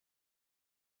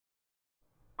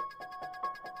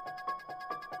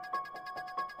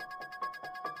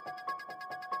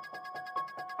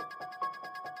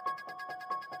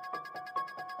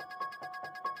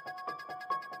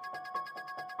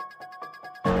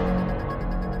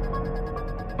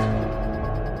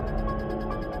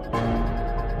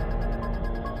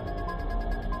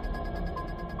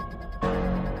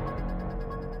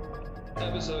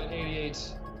Episode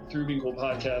 88, Through Being Cool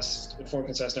podcast, Inform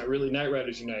Consist, Not Really, Night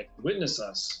Riders Unite. Witness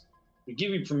us. We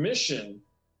give you permission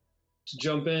to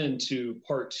jump into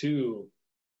part 2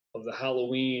 of the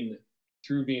Halloween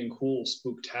Through Being Cool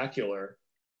Spooktacular.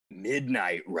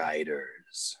 Midnight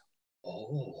Riders.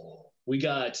 Oh, we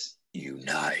got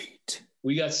Unite.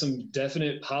 We got some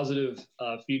definite positive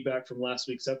feedback from last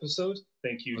week's episode.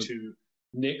 Thank you to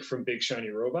Nick from Big Shiny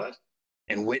Robot.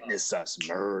 And Witness Us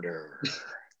Murder.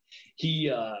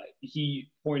 He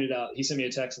pointed out, he sent me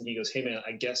a text and he goes, "Hey man,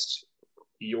 I guessed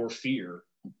your fear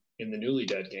in the Newly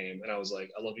Dead game." And I was like,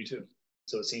 "I love you too."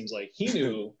 So it seems like he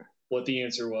knew what the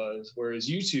answer was, whereas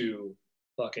you two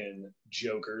fucking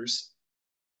jokers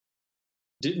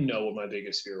didn't know what my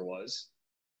biggest fear was.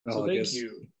 So thank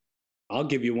you. I'll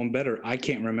give you one better. I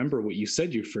can't remember what you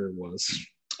said your fear was.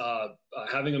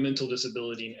 Having a mental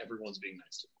disability and everyone's being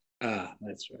nice to me.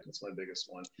 That's right. That's my biggest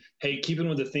one. Hey, keeping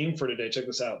with the theme for today, check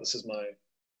this out. This is my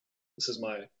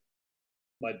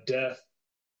death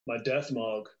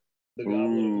mug.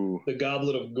 The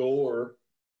goblet of gore.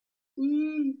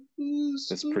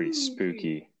 That's pretty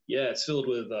spooky. Yeah, it's filled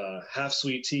with half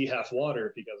sweet tea, half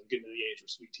water, because I'm getting to the age where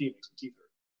sweet tea makes my teeth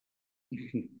hurt.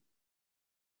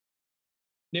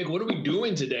 Nick, what are we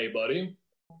doing today, buddy?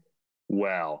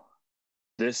 Well,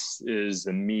 this is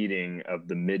a meeting of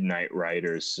the Midnight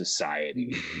Riders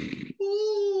Society.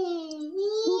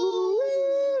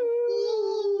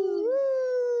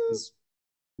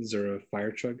 Is there a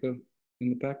fire truck in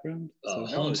the background?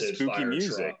 Haunted spooky fire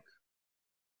music. truck.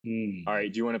 All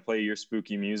right, do you want to play your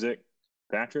spooky music,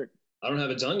 Patrick? I don't have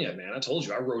it done yet, man. I told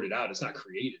you, I wrote it out. It's not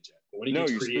created yet. But when it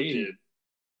gets created...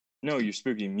 your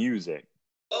spooky music.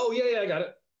 Oh, yeah, I got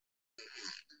it.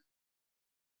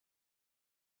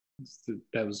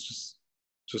 That was just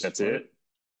That's it.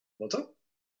 What's up?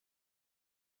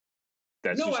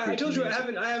 That's no, I told you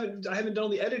music. I haven't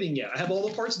done the editing yet. I have all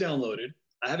the parts downloaded.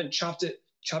 I haven't chopped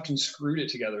and screwed it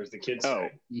together, as the kids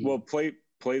say. Well, play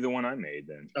the one I made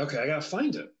then. Okay, I gotta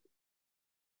find it.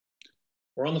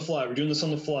 We're on the fly. We're doing this on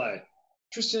the fly.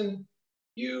 Tristan,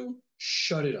 you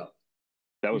shut it up.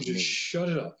 That was you me. just shut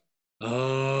it up.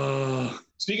 Oh.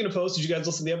 Speaking of posts, did you guys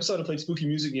listen to the episode? I played spooky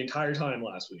music the entire time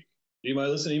last week.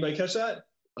 Anybody listen? Anybody catch that?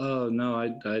 Oh no, I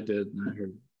did. I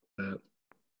heard that.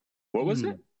 What was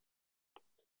it?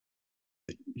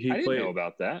 I didn't know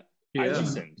about that. Yeah. I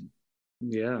listened.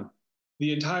 Yeah.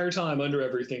 The entire time, under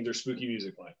everything, there's spooky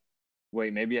music playing.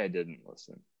 Wait, maybe I didn't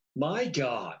listen. My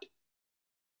God.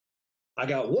 I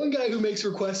got one guy who makes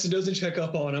requests and doesn't check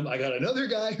up on them. I got another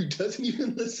guy who doesn't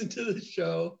even listen to the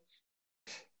show.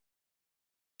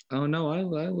 Oh no, I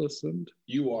listened.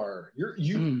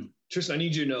 Tristan, I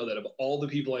need you to know that of all the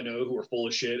people I know who are full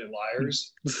of shit and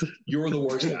liars, you're the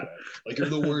worst at it. Like, you're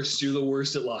the worst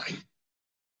at lying.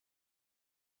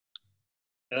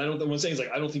 And what I'm saying is,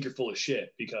 like, I don't think you're full of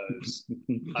shit, because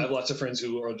I have lots of friends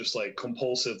who are just like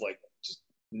compulsive, like, just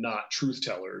not truth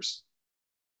tellers.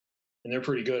 And they're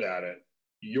pretty good at it.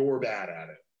 You're bad at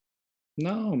it.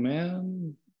 No,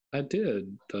 man. I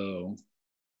did, though.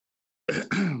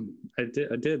 I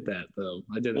did that, though.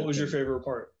 I did. What was your favorite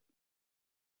part?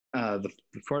 The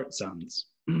fart sounds.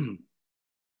 That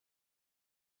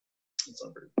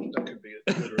could be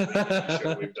literally the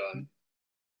show we've done.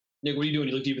 Nick, what are you doing?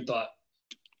 You look deep in thought.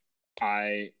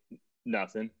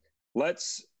 Nothing.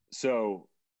 So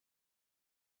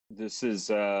this is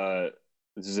a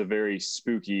very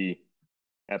spooky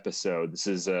episode. This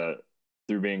is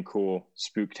Through Being Cool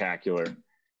Spooktacular,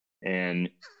 and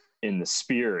in the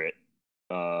spirit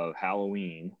of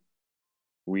Halloween,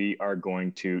 we are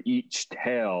going to each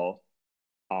tell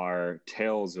our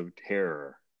tales of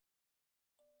terror.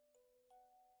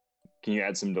 Can you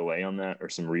add some delay on that, or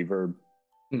some reverb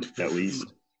at least?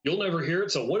 You'll never hear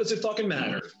it, so what does it fucking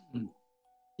matter?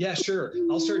 Yeah, sure.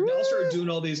 I'll start doing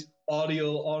all these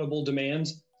audible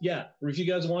demands. Yeah, or if you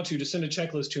guys want to, just send a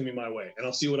checklist to me my way, and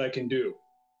I'll see what I can do.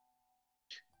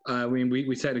 I mean,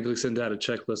 we technically sent out a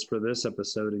checklist for this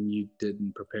episode, and you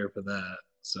didn't prepare for that.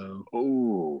 So,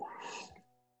 oh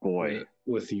boy,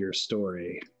 with your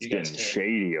story, it's getting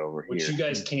shady over here. What you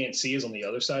guys can't see is on the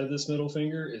other side of this middle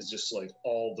finger is just like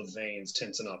all the veins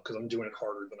tensing up, because I'm doing it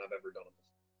harder than I've ever done it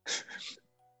before.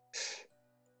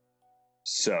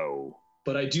 So,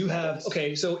 But I do have,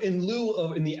 okay, so in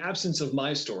the absence of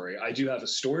my story, I do have a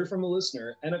story from a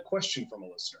listener and a question from a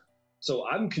listener. So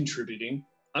I'm contributing.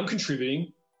 Are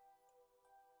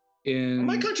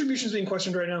my contributions being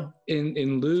questioned right now?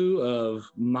 In lieu of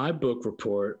my book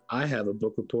report, I have a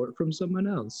book report from someone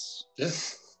else.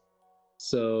 Yes.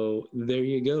 So there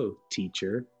you go,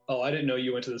 teacher. Oh, I didn't know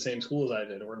you went to the same school as I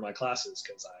did or in my classes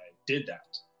because I did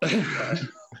that.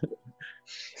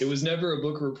 It was never a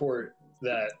book report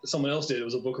that someone else did. It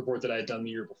was a book report that I had done the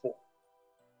year before.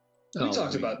 We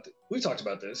talked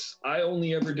about this. I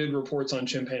only ever did reports on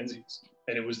chimpanzees,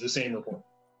 and it was the same report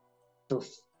for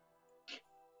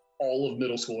all of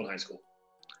middle school and high school.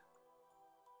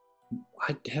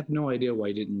 I have no idea why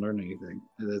you didn't learn anything.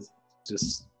 That's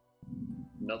just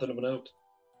nothing of a note.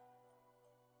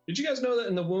 Did you guys know that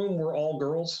in the womb we're all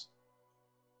girls?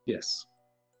 Yes.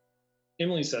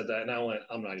 Emily said that, and I went,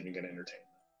 I'm not even going to entertain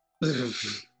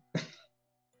that.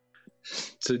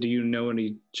 So do you know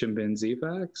any chimpanzee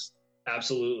facts?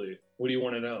 Absolutely. What do you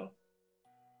want to know?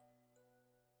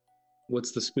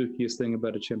 What's the spookiest thing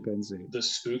about a chimpanzee? The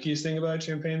spookiest thing about a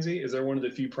chimpanzee is they're one of the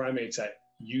few primates that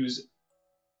use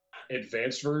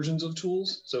advanced versions of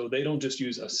tools. So they don't just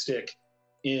use a stick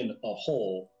in a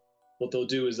hole. What they'll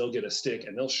do is they'll get a stick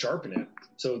and they'll sharpen it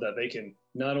so that they can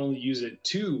not only use it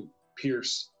to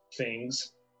pierce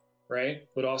things, right,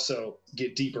 but also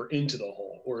get deeper into the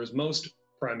hole. Whereas most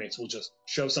primates will just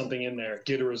shove something in there,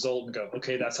 get a result, and go,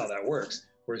 okay, that's how that works.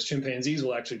 Whereas chimpanzees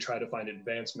will actually try to find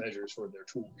advanced measures for their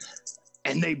tools.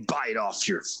 And they bite off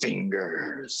your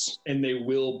fingers. And they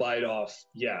will bite off.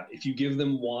 Yeah, if you give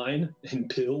them wine and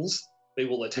pills, they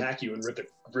will attack you and rip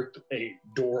a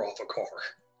door off a car.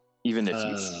 Even if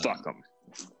you fuck them.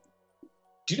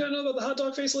 Do you not know about the hot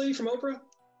dog face lady from Oprah?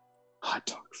 Hot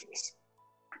dog face.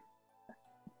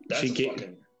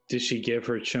 Did she give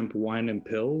her chimp wine and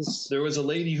pills? There was a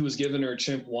lady who was giving her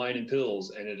chimp wine and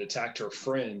pills, and it attacked her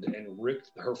friend and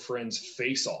ripped her friend's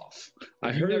face off.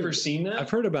 Have you never seen that? I've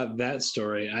heard about that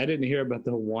story. I didn't hear about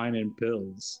the wine and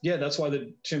pills. Yeah, that's why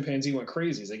the chimpanzee went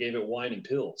crazy. They gave it wine and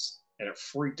pills, and it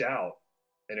freaked out,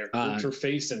 and it ripped her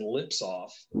face and lips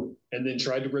off, and then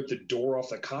tried to rip the door off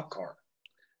the cop car.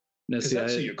 Because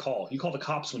that's who you call. You call the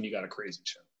cops when you got a crazy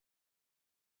chimp.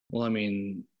 Well, I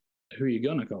mean, who are you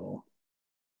gonna call?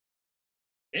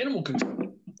 Animal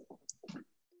control.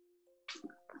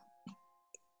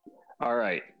 All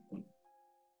right.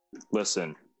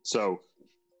 Listen. So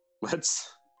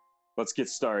let's get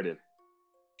started.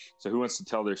 So who wants to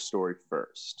tell their story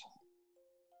first?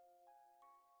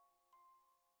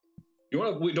 We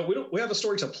have a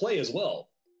story to play as well.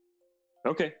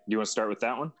 Okay. Do you want to start with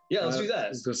that one? Yeah, let's do that. I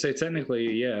was gonna say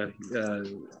technically, yeah.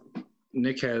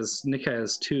 Nick has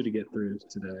 2 to get through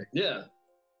today. Yeah.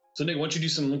 So Nick, why don't you do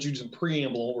some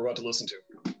preamble on what we're about to listen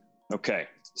to? Okay.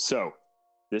 So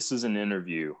this is an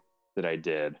interview that I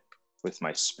did with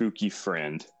my spooky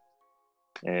friend,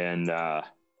 and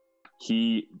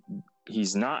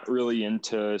he's not really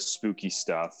into spooky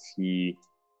stuff. He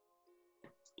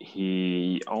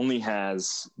only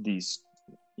has these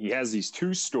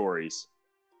 2 stories,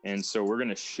 and so we're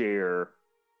gonna share.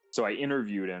 So I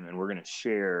interviewed him, and we're gonna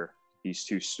share these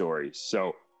 2 stories.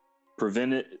 So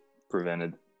presented for.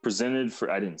 I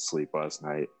didn't sleep last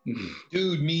night.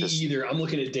 Dude, me either. I'm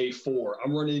looking at day 4.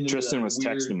 I'm running into Tristan was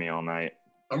texting me all night.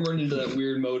 I'm running into that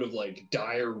weird mode of like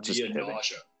diarrhea,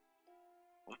 nausea.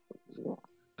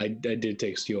 I did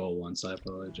text you all once. I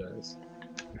apologize.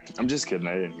 I'm just kidding.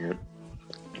 I didn't hear it.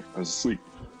 I was asleep.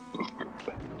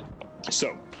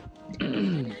 So,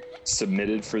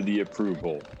 submitted for the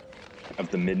approval of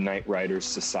the Midnight Riders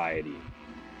Society.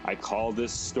 I call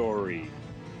this story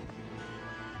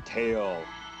Tale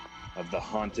of the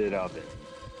Haunted Oven.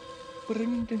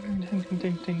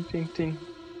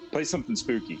 Play something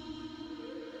spooky.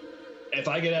 If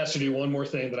I get asked to do one more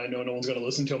thing that I know no one's going to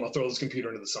listen to, I'm going to throw this computer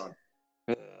into the sun.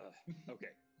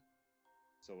 Okay.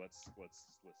 So let's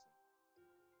listen.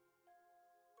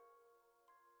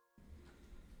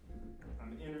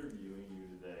 I'm interviewing you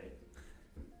today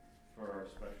for our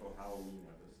special Halloween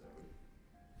episode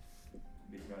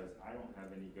because I don't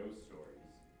have any ghost stories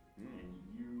and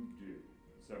you do.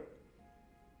 So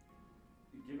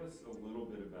give us a little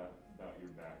bit about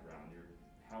your background.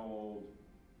 How old?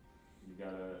 You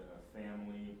got a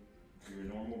family? You're a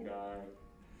normal guy?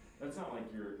 That's not like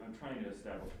I'm trying to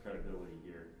establish credibility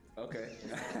here. Okay.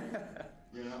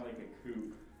 You're not like a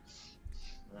kook,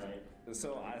 right?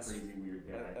 So crazy weird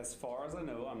guy. As far as I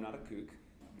know, I'm not a kook.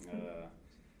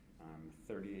 I'm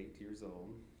 38 years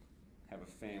old, have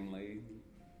a family,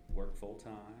 work full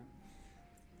time,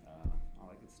 all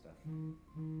that good stuff.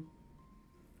 And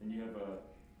you have a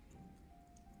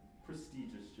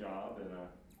prestigious job in a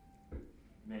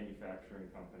manufacturing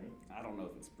company. I don't know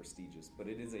if it's prestigious, but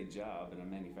it is a job in a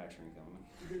manufacturing company.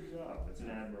 It's a good job. It's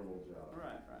an admirable job.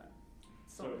 Right.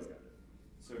 Somebody's got it.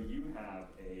 So you have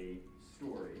a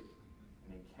story,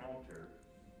 an encounter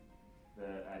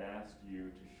that I'd ask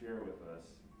you to share with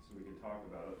us so we could talk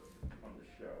about it on the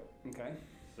show. Okay.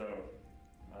 So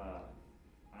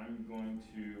I'm going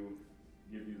to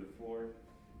give you the floor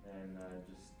and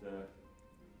just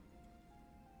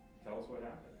tell us what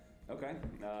happened. Okay.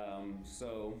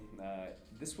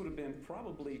 This would have been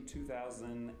probably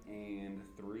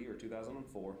 2003 or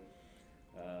 2004.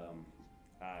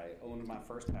 I owned my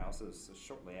first house. It was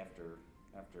shortly after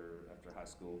high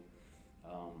school.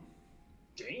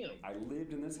 Damn. I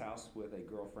lived in this house with a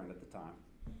girlfriend at the time.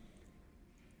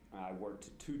 I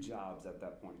worked 2 jobs at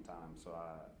that point in time. So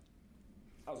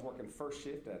I was working first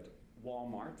shift at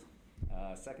Walmart.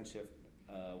 Second shift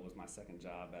was my second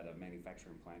job at a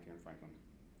manufacturing plant here in Franklin.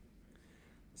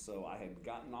 So I had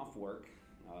gotten off work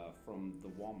from the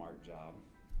Walmart job.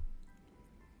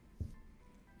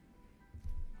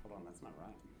 Hold on, that's not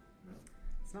right. No.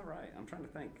 It's not right. I'm trying to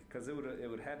think because it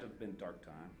would had to have been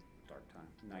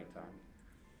nighttime.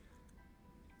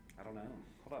 I don't know.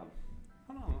 Hold on.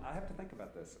 I have to think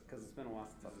about this because it's been a while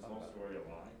since I've Is this thought whole about it. story a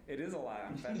lie? It is a lie.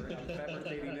 I'm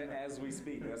fabricating it as we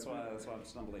speak. That's why I'm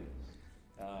stumbling.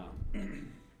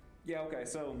 Yeah. Okay.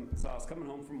 So I was coming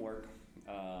home from work.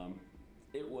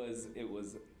 It was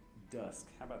dusk.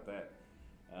 How about that?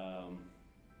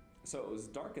 So it was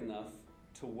dark enough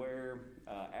to where,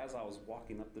 as I was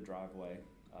walking up the driveway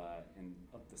and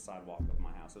up the sidewalk of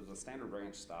my house, it was a standard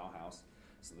ranch style house.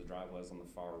 So the driveway was on the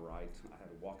far right. I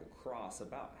had to walk across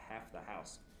about half the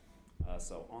house.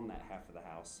 So on that half of the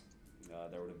house,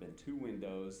 there would have been 2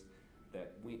 windows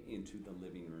that went into the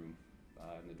living room,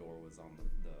 and the door was on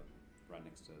the right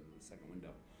next to the second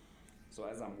window. So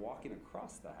as I'm walking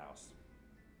across the house,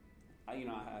 I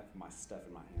have my stuff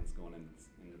in my hands going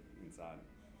inside,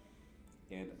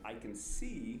 and I can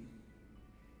see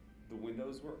the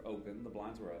windows were open, the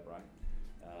blinds were up, right?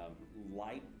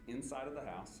 Light inside of the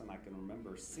house, and I can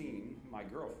remember seeing my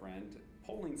girlfriend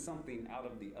pulling something out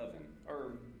of the oven,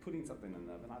 or putting something in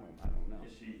the oven. I don't know.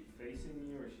 Is she facing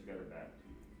you, or she's got her back to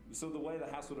you? So the way the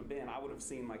house would have been, I would have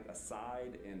seen like a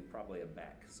side and probably a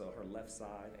back. So her left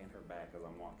side and her back as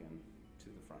I'm walking to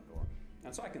the front door.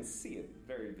 And so I can see it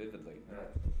very vividly.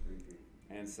 That's creepy.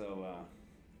 And so,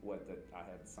 that I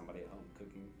had somebody at home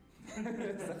cooking?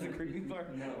 Is that the creepy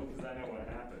part? No, because I know what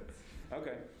happens.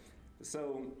 Okay.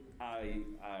 So I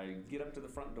get up to the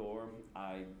front door,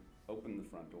 I open the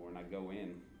front door, and I go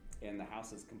in, and the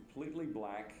house is completely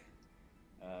black.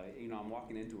 I'm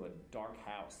walking into a dark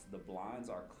house. The blinds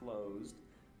are closed.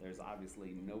 There's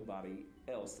obviously nobody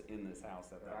else in this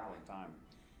house at that point in time.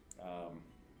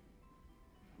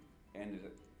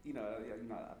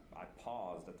 I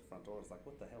paused at the front door. It's like,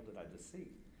 what the hell did I just see?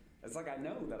 It's like I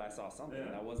know that I saw something.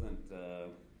 Yeah. I wasn't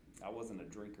a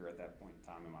drinker at that point in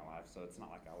time in my life, so it's not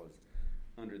like I was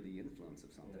under the influence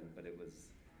of something. Yeah. But it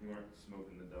was You weren't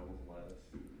smoking the devil's lettuce.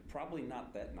 probably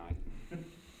not that night,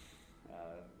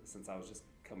 since I was just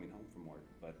coming home from work.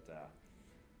 But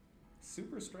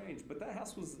super strange. But that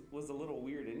house was a little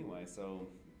weird anyway. So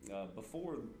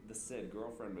before the said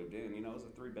girlfriend moved in, it was a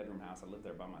 3-bedroom house. I lived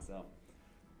there by myself.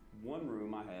 One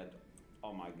room I had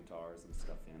all my guitars and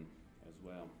stuff in as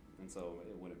well. And so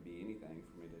it wouldn't be anything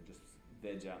for me to just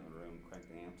veg out in the room, crank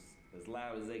the amps as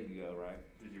loud as they could go, right?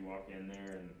 Did you walk in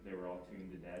there and they were all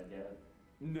tuned to Dadgad?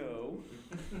 No.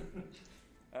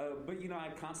 But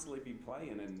I'd constantly be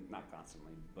playing, and not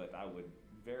constantly, but I would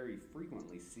very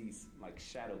frequently see like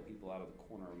shadow people out of the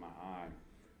corner of my eye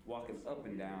walking up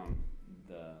and down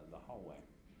the hallway.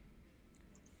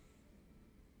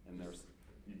 And there's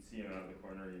You'd see them out of the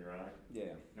corner of your eye?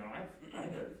 yeah. No, I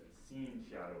have seen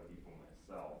shadow people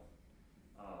myself.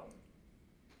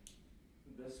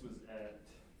 This was at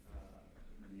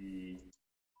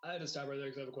I had to stop right there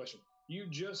because I have a question. You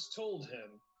just told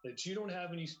him that you don't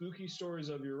have any spooky stories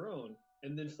of your own,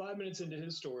 and then 5 minutes into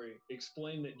his story,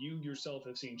 explain that you yourself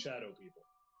have seen shadow people.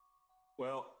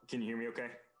 Well, can you hear me okay?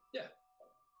 Yeah.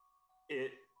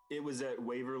 It was at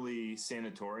Waverly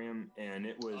Sanatorium, and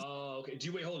it was... Oh, okay.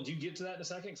 Hold on. Do you get to that in a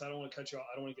second? Because I don't want to cut you off.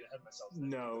 I don't want to get ahead of myself.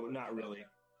 No, not really.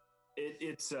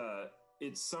 It's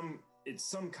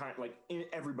some kind, like,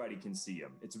 everybody can see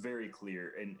them. It's very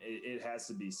clear, and it has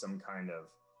to be some kind of...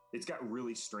 It's got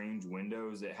really strange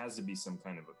windows. It has to be some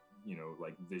kind of,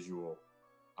 like visual...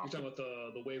 You're talking about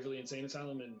the Waverly Insane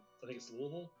Asylum in, I think it's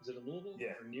Louisville? Is it in Louisville?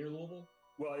 Yeah. Or near Louisville?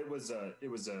 Well, it was a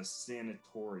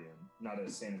sanatorium, not a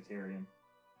sanitarium.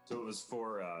 So it was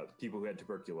for people who had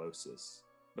tuberculosis,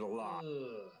 but a lot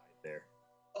Ugh. there.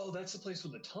 Oh, that's the place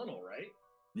with the tunnel, right?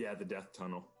 Yeah, the death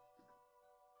tunnel.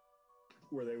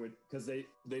 Where they would, because they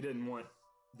didn't want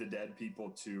the dead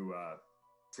people to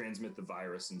transmit the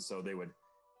virus, and so they would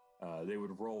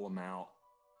roll them out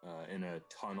in a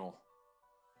tunnel.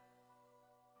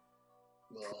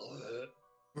 Well,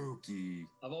 Spooky.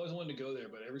 I've always wanted to go there,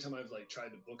 but every time I've like tried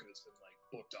to book it, it's been like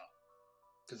booked up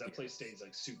because that place stays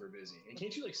like super busy. And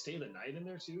can't you like stay the night in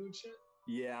there too and shit?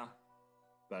 Yeah,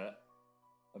 but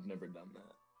I've never done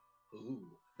that. Ooh,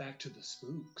 back to the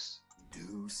spooks.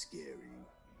 Too scary.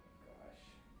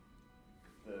 Gosh.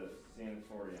 The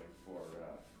sanatorium for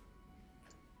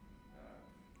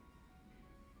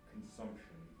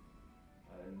consumption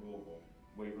in Louisville.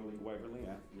 Waverly,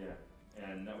 yeah. Yeah,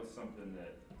 and that was something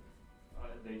that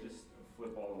they just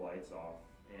flip all the lights off,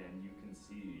 and you can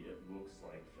see it looks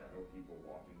like shadow people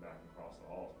walking back across the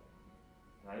hall.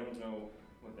 And I don't know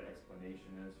what the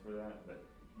explanation is for that, but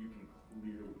you can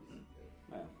clearly see it.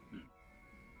 Yeah,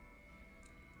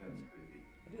 That's creepy.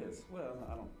 it is. Well,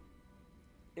 I don't.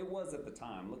 It was at the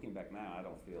time. Looking back now, I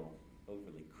don't feel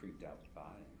overly creeped out by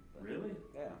it. But Really?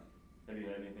 Yeah. Have you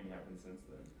had anything happen since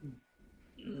then?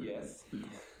 Yes.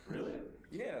 Really?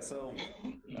 Yeah, so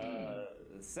the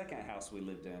second house we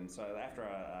lived in, so after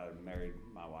I married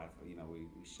my wife, you know, we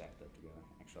shacked up together.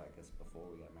 Actually, I guess before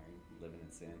we got married, living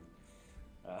in sin.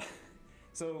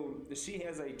 So she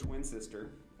has a twin sister,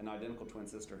 an identical twin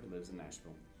sister who lives in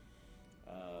Nashville.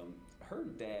 Her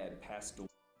dad passed away.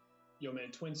 Yo,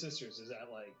 man, twin sisters, is that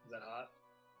hot?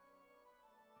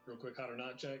 Real quick, hot or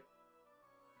not check?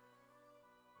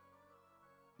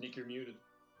 Nick, you're muted.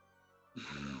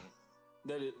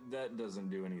 That doesn't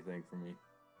do anything for me.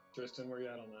 Tristan, where you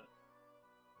at on that?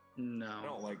 I don't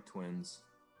No. like twins.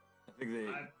 I think they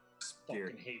I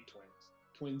scary. fucking hate twins.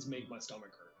 Twins make my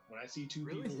stomach hurt. When I see two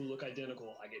Really? people who look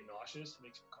identical, I get nauseous. It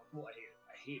makes me uncomfortable. I hate it.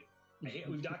 I hate it. I hate it.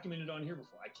 We've documented on here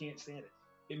before. I can't stand it.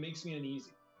 It makes me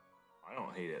uneasy. I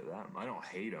don't hate it. I don't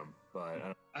hate them, but I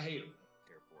don't I hate them.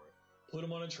 care for it. Put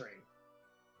them on a train.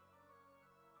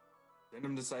 Send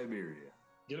them to Siberia,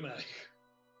 Get them out of here.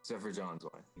 except for John's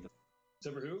wife.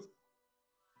 Except for who?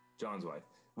 John's wife.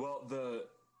 Well,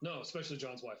 No, especially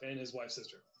John's wife and his wife's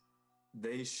sister.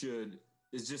 they should.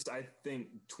 It's just I think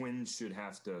twins should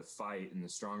have to fight, and the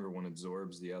stronger one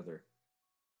absorbs the other.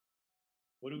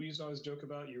 What do we used to always joke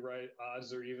about? You write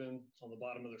odds are even on the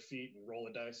bottom of their feet and roll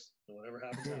a dice, and whatever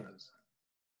happens, happens.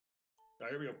 All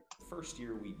right, here we go. First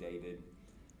year we dated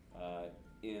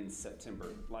in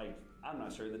September. Like, I'm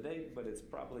not sure the date, but it's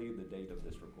probably the date of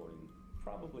this recording.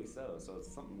 Probably so. So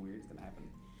it's something weird's gonna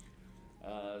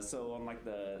happen. So on like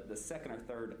the second or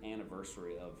third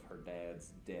anniversary of her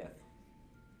dad's death,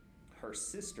 her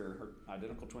sister, her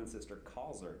identical twin sister,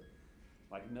 calls her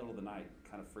like middle of the night,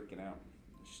 kind of freaking out.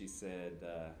 She said,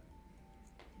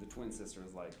 the twin sister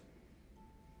was like,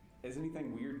 "Is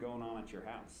anything weird going on at your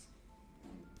house?"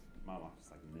 And my wife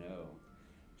was like, "No."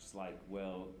 She's like,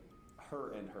 "Well,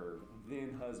 her and her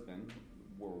then husband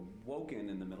were woken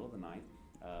in the middle of the night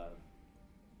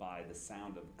by the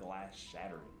sound of glass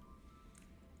shattering.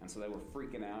 And so they were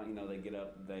freaking out. You know, they get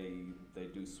up, they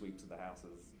do sweeps of the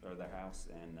houses or their house,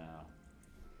 and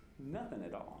nothing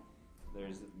at all.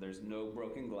 There's no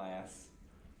broken glass,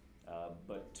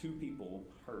 but two people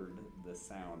heard the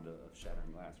sound of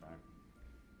shattering glass, right?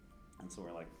 And so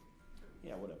we're like,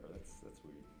 yeah, whatever. That's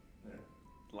weird. Yeah.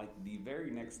 Like the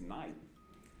very next night,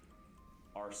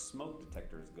 our smoke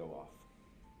detectors go off.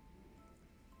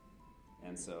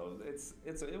 And so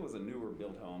it was a newer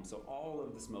built home, so all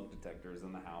of the smoke detectors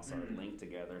in the house are linked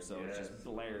together, so it's just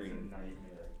blaring. It's a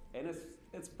nightmare. And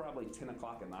it's probably 10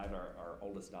 o'clock at night. Our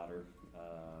oldest daughter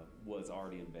was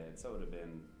already in bed, so it would have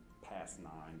been past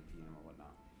 9 p.m. or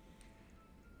whatnot.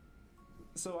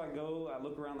 So I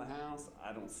look around the house,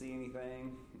 I don't see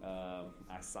anything.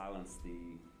 I silence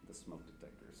the smoke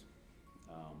detectors.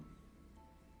 A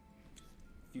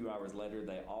few hours later,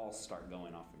 they all start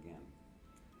going off again.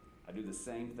 I do the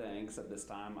same thing, except this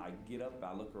time I get up,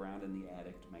 I look around in the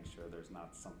attic to make sure there's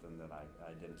not something that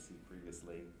I didn't see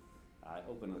previously. I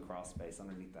open the crawl space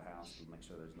underneath the house to make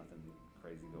sure there's nothing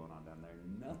crazy going on down there.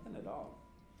 Nothing at all.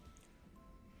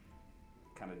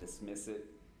 Kind of dismiss it.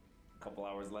 A couple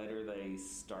hours later, they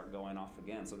start going off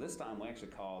again. So this time we actually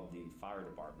called the fire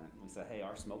department. We said, hey,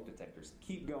 our smoke detectors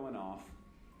keep going off.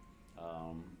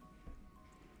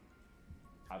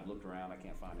 I've looked around, I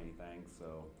can't find anything,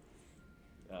 so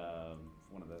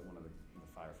one of the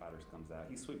firefighters comes out.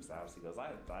 He sweeps the house. He goes,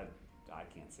 I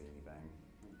can't see anything.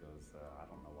 He goes, I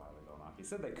don't know why they're going off. He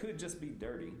said they could just be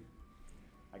dirty.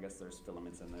 I guess there's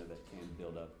filaments in there that can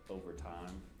build up over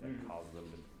time that cause them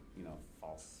to,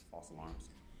 false alarms.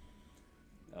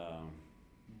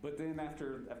 But then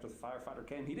after the firefighter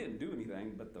came, he didn't do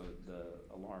anything, but the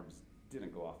alarms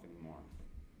didn't go off anymore.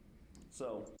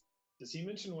 So, does he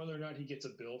mention whether or not he gets a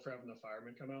bill for having the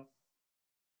firemen come out?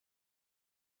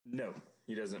 No,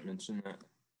 he doesn't mention that.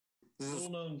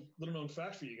 Little known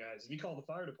fact for you guys: if you call the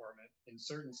fire department in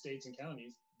certain states and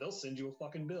counties, they'll send you a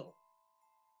fucking bill.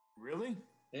 Really?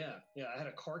 Yeah. I had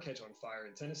a car catch on fire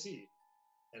in Tennessee,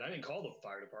 and I didn't call the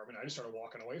fire department. I just started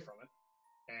walking away from it,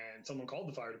 and someone called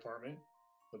the fire department.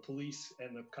 The police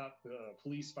and the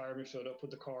police firemen showed up,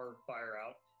 put the car fire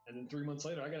out, and then 3 months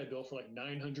later, I got a bill for like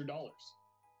 $900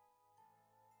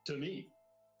 to me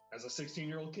as a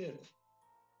 16-year-old kid.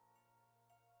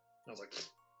 I was like,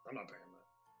 I'm not paying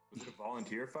that. Was it a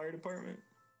volunteer fire department?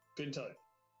 Couldn't tell you.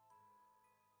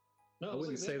 No, I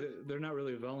wouldn't say that they're not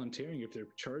really volunteering if they're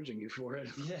charging you for it.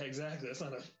 Yeah, exactly. That's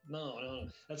not no.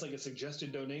 That's like a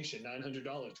suggested donation, $900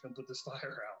 to come put this fire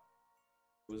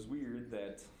out. it was weird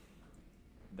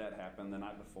that happened the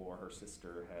night before. Her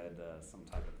sister had some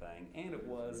type of thing, and it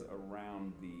was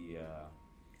around the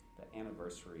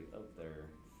anniversary of their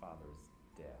father's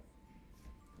death.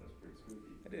 That's pretty spooky.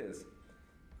 It is,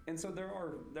 and so there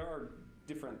are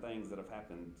different things that have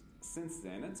happened since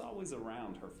then. It's always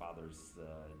around her father's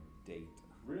date.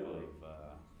 Really? Of,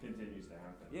 Continues to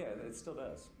happen. yeah, it still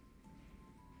does.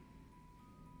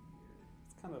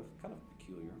 It's kind of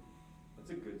peculiar. That's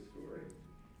a good story.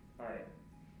 All right,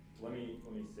 let me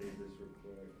save this real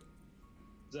quick.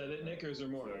 Is that it, Nick, or is there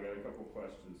more? So I got a couple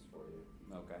questions for you.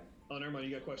 Okay. Oh, never mind.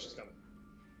 You got questions coming.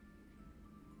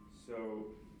 So,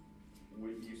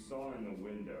 what you saw in the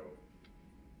window,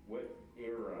 what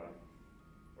era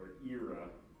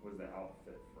was the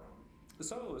outfit from?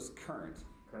 So it was current.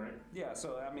 Current? Yeah,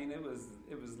 so I mean, it was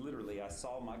literally, I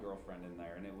saw my girlfriend in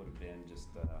there, and it would have been just,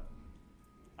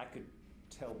 I could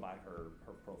tell by her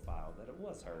profile that it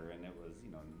was her, and it was,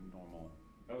 normal.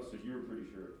 Oh, so you were pretty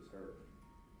sure it was her.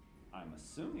 I'm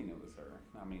assuming it was her.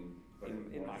 I mean, But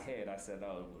in my was- head, I said,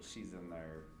 oh, well, she's in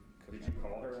there cooking. Did you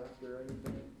call her after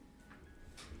anything?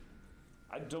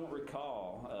 I don't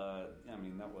recall. I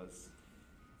mean, that was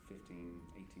 15,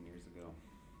 18 years ago,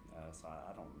 so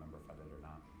I don't remember if I did or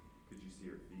not. Could you see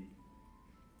her feet?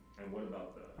 And what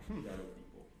about the shadow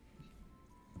people?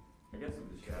 I guess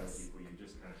with the shadow people, you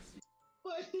just kind of see.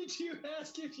 Why did you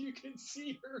ask if you could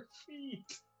see her feet?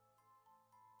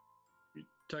 You're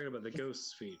talking about the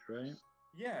ghost's feet, right?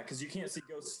 Yeah, because you can't see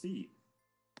ghosts' feet.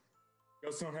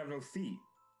 Ghosts don't have no feet.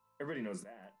 Everybody knows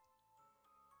that.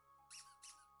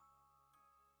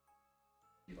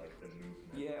 You like the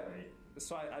movement, Yeah. right?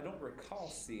 So I don't recall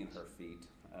seeing her feet,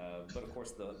 but of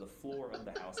course the floor of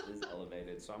the house is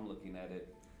elevated, so I'm looking at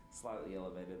it slightly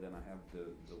elevated. Then I have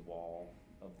the wall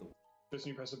of the. Just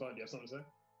when you press the button, do you have something to say?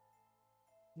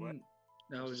 What?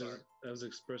 I was Sorry.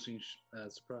 expressing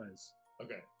surprise.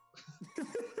 Okay.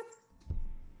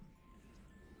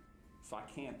 So I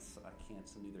can't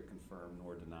neither confirm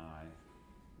nor deny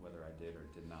whether I did or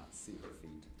did not see her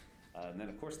feet. And then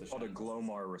of course the Called a shadows-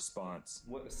 Glomar response.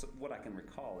 What I can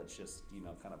recall, it's just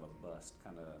kind of a bust,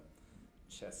 kind of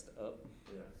chest up.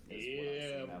 Yeah. is what I'm Yeah,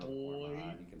 seeing out of the corner of my boy.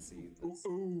 eye. You can see. Ooh,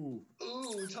 ooh.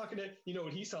 Ooh, we're talking to, you know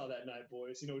what he saw that night,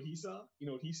 boys? You know what he saw? You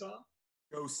know what he saw?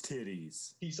 Ghost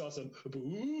titties. He saw some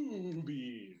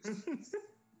boobies.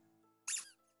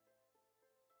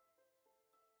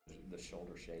 The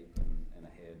shoulder shape and a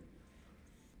head.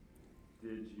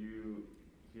 Did you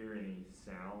hear any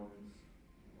sounds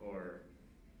or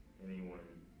anyone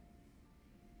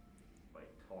like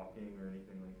talking or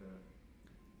anything like that?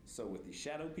 So with the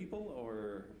shadow people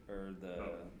or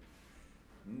the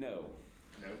no.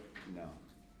 Nope.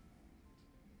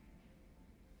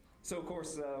 So of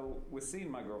course with seeing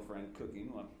my girlfriend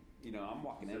cooking, well, I'm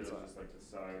walking So it was inside. just like the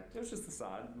side. It was just the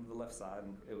side, the left side,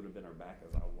 and it would have been her back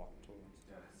as I walked towards.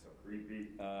 Yeah, so creepy.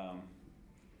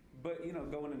 But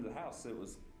going into the house, it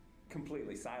was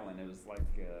completely silent. It was like,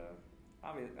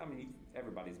 I mean,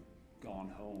 everybody's gone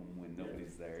home when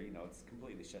nobody's there. It's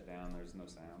completely shut down. There's no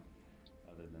sound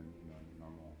other than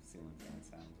normal ceiling fan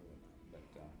sounds or whatnot.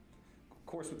 But of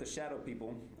course, with the shadow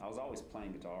people, I was always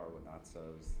playing guitar or whatnot, so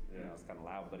it was, it was kind of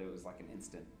loud. But it was like an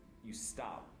instant. You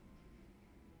stop,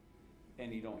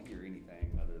 and you don't hear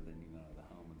anything other than the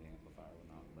hum of the amplifier or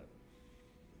whatnot. But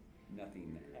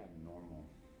nothing abnormal.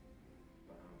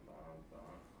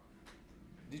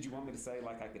 Did you want me to say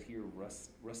like I could hear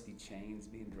rusty chains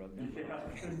being drugged in?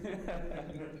 Yeah.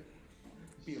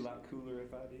 Be a lot cooler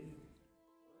if I did.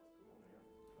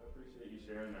 I appreciate you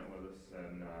sharing that with us.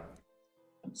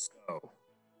 And So,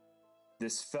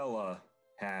 this fella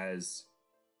has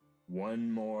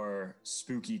one more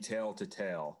spooky tale to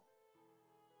tell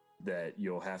that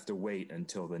you'll have to wait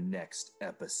until the next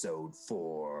episode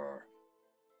for.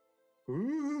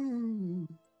 Ooh.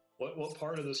 What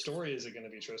part of the story is it going to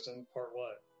be, Tristan? Part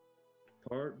what?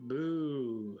 Part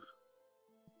boo.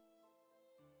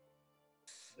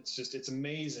 It's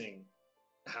amazing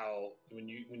how when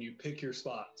you pick your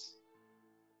spots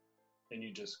and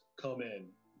you just come in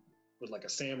with like a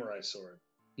samurai sword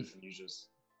and you just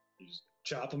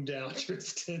chop them down,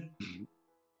 Tristan.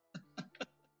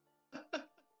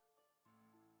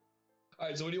 All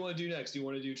right, so what do you want to do next? Do you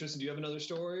want to do, Tristan, do you have another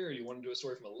story, or do you want to do a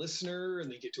story from a listener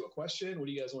and then get to a question? What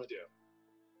do you guys want to do?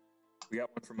 We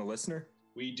got one from a listener.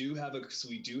 We do have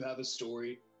a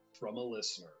story from a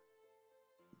listener.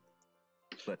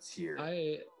 Let's hear. Go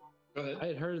ahead. I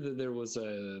had heard that there was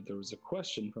a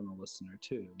question from a listener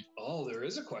too. Oh, there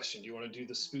is a question. Do you want to do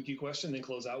the spooky question, then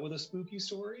close out with a spooky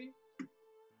story?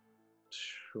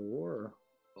 Sure.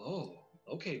 Oh,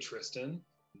 okay, Tristan.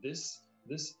 This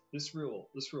real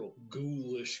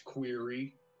ghoulish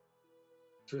query.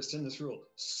 Tristan, this real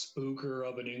spooker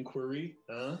of an inquiry.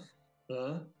 Huh?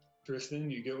 Tristan,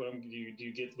 you get what do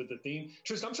you get with the theme?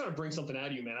 Tristan, I'm trying to bring something out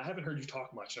of you, man. I haven't heard you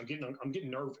talk much. I'm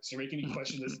getting nervous. You're making me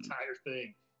question this entire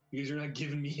thing because you're not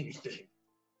giving me anything.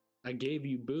 I gave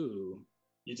you boo.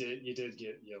 You did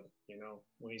get, you know,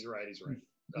 when he's right, he's right.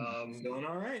 Feeling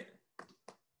all right.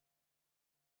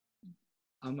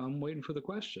 I'm waiting for the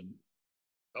question.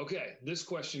 Okay, this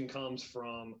question comes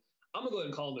from, I'm gonna go ahead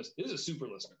and call him this. This is a super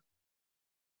listener.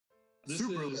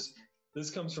 This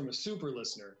comes from a super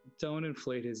listener. Don't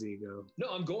inflate his ego. No,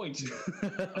 I'm going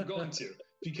to,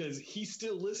 because he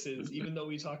still listens, even though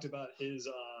we talked about his,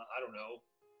 I don't know,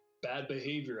 bad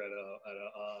behavior at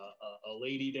a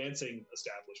lady dancing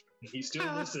establishment. He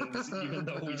still listens, even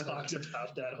though we talked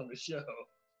about that on the show.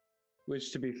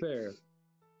 Which, to be fair,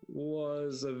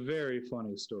 was a very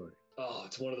funny story. Oh,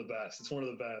 it's one of the best. It's one of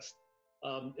the best.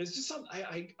 It's just something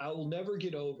I will never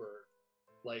get over,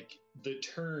 like the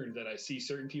turn that I see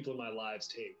certain people in my lives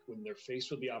take when they're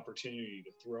faced with the opportunity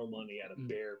to throw money at a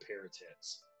bare pair of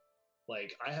tits.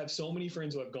 Like, I have so many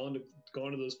friends who I've gone to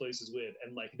those places with,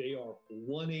 and like they are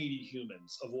 180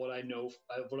 humans of what I know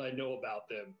about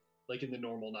them, like in the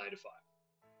normal 9 to 5.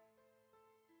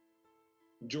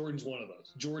 Jordan's one of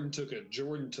those. Jordan took a.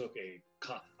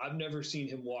 I've never seen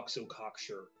him walk so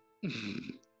cocksure.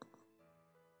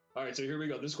 All right, so here we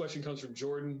go. This question comes from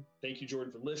Jordan. Thank you,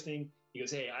 Jordan, for listening. He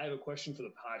goes, "Hey, I have a question for the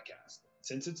podcast.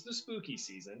 Since it's the spooky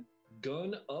season,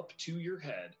 gun up to your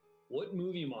head, what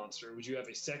movie monster would you have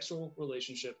a sexual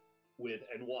relationship with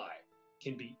and why?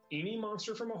 Can be any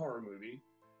monster from a horror movie.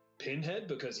 Pinhead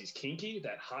because he's kinky,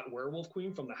 that hot werewolf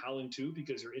queen from The Howling 2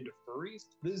 because you're into furries,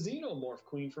 the xenomorph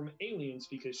queen from Aliens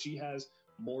because she has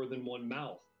more than one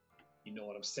mouth. You know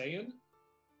what I'm saying?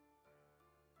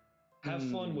 Have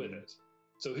fun with it."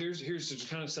 So here's to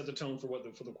kind of set the tone for what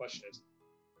the question is.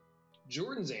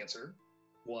 Jordan's answer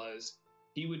was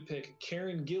he would pick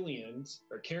Karen Gillan's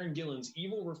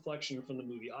evil reflection from the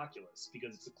movie Oculus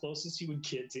because it's the closest he would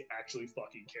get to actually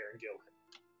fucking Karen Gillan.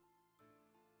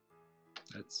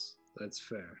 That's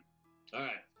fair. All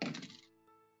right.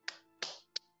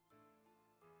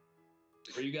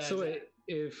 Where you guys so at?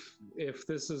 if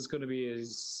this is going to be a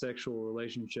sexual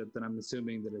relationship, then I'm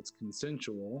assuming that it's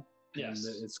consensual. Yes.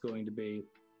 And that it's going to be.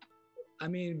 I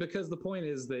mean, because the point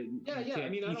is that you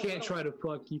can't try to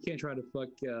fuck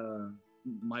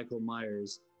Michael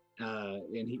Myers,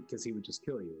 and because he would just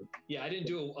kill you. Yeah, I didn't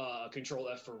do a Control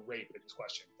F for rape in this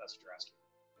question. If that's what you're asking.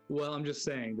 Well, I'm just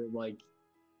saying that, like,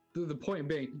 the point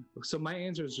being. So my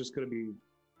answer is just going to be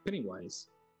Pennywise,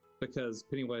 because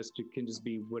Pennywise can just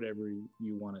be whatever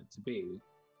you want it to be.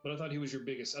 But I thought he was your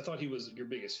biggest. I thought he was your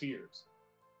biggest fears.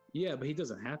 Yeah, but he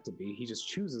doesn't have to be. He just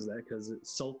chooses that because it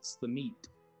salts the meat.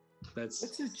 That's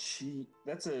a cheat.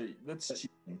 That's cheating.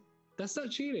 That's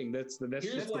not cheating. That's the best.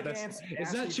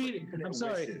 It's not cheating. I'm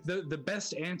sorry. The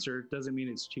best answer doesn't mean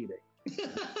it's cheating.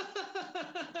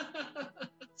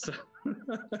 So.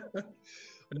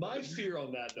 My fear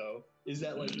on that, though, is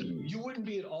that like you wouldn't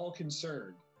be at all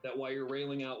concerned that while you're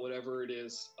railing out whatever it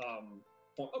is.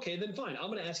 Okay, then fine. I'm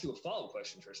going to ask you a follow-up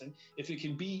question, Tristan. If it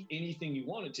can be anything you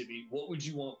want it to be, what would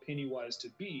you want Pennywise to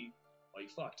be while you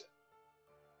fucked it?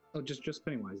 Oh, just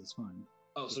Pennywise is fine.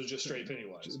 Oh, so just straight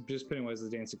Pennywise. Just Pennywise the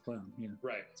dancing clown. Yeah.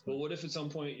 Right. But what if at some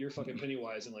point you're fucking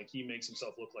Pennywise and like he makes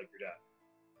himself look like your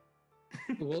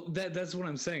dad? Well, that's what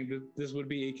I'm saying. This would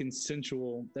be a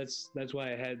consensual. That's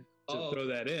why I had to throw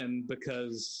that in,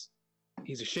 because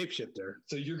he's a shapeshifter.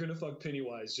 So you're gonna fuck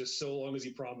Pennywise just so long as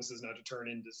he promises not to turn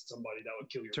into somebody that would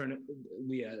kill your dad.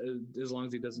 Yeah, as long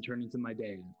as he doesn't turn into my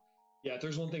dad. Yeah, if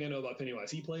there's one thing I know about Pennywise,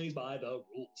 he plays by the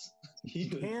rules.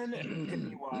 Can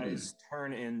Pennywise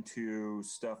turn into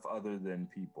stuff other than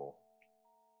people?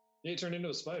 Yeah, he turned into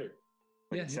a spider.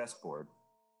 Like a chessboard.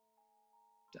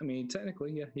 I mean,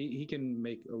 technically, yeah, he can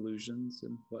make illusions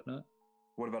and whatnot.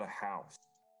 What about a house?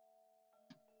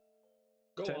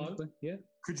 Go on. Yeah.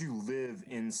 Could you live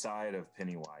inside of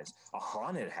Pennywise? A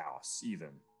haunted house, even.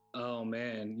 Oh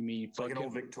man, you mean like an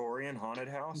old Victorian haunted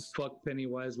house? Fuck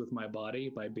Pennywise with my body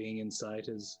by being inside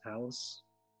his house?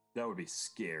 That would be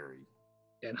scary.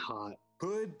 And hot.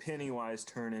 Could Pennywise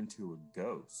turn into a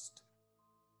ghost?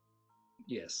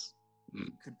 Yes.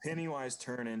 Could Pennywise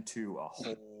turn into a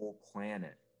whole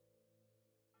planet?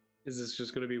 Is this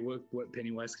just going to be what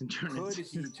Pennywise can turn into? Could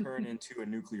he turn into a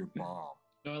nuclear bomb?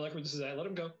 No, I like where this is at. Let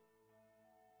him go.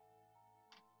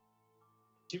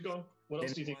 Keep going. What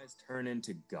else do you think? Turn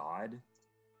into God?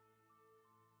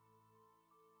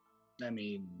 I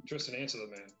mean, Tristan, answer the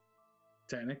man.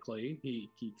 Technically,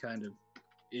 he kind of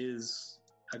is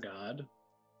a god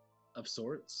of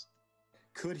sorts.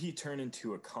 Could he turn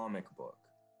into a comic book?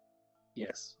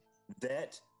 Yes.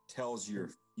 That tells your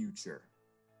future.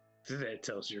 That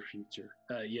tells your future.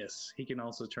 Yes, he can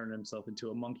also turn himself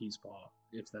into a monkey's paw,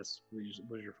 if that's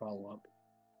was your follow-up.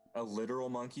 A literal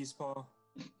monkey's paw?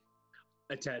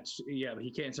 Attached, yeah, but he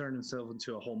can't turn himself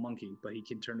into a whole monkey, but he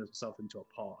can turn himself into a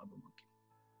paw of a monkey.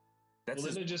 That's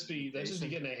well, that's just be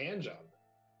getting a hand job.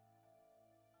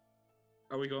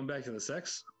 Are we going back to the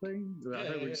sex thing? I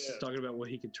thought we were just talking about what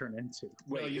he could turn into.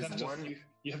 Wait, no, you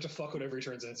have to fuck whatever he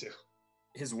turns into.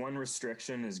 His one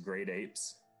restriction is great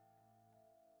apes.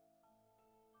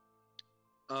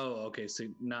 Oh, okay. So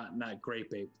not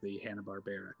Grape Ape, the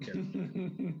Hanna-Barbera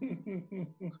character.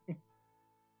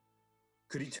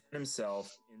 Could he turn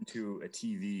himself into a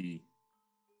TV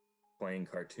playing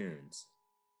cartoons?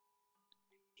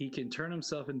 He can turn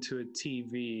himself into a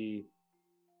TV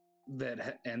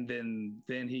and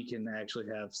then he can actually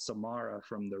have Samara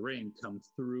from The Ring come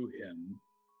through him.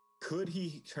 Could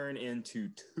he turn into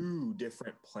 2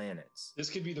 different planets? This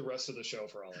could be the rest of the show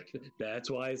for all I care. That's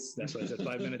why I said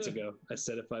 5 minutes ago. I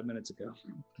said it 5 minutes ago.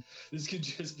 This could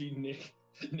just be Nick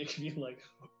being like,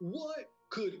 what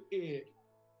could it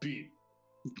be?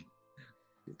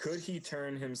 Could he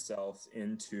turn himself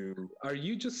into... Are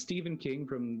you just Stephen King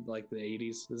from like the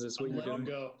 80s? Is this what you're doing?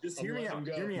 Go. Just hear me out.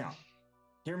 Hear me out.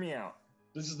 Hear me out.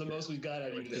 This is the most we've got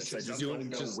out of you. Just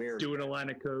doing a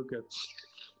line of coke.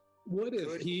 What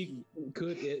if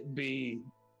could it be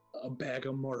a bag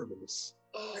of marbles?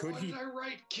 Oh, why did I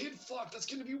write kid fuck? That's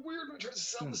gonna be weird when I try to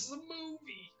sell this as a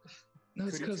movie. No,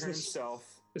 it's because himself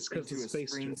into a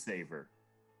screensaver.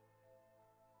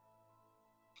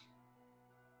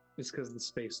 It's because the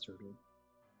space turtle.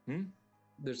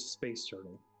 There's a space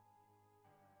turtle.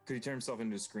 Could he turn himself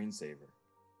into a screensaver?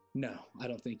 No, I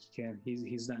don't think he can.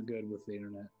 He's not good with the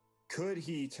internet. Could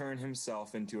he turn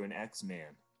himself into an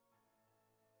X-Man?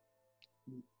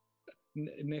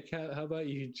 Nick, how about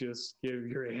you just give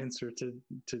your answer to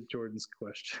Jordan's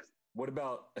question? What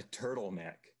about a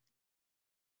turtleneck?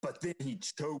 But then he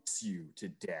chokes you to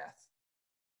death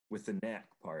with the neck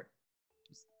part.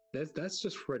 That's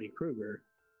just Freddy Krueger.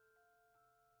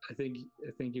 I think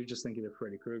you're just thinking of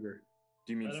Freddy Krueger.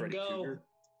 Do you mean Freddy Krueger?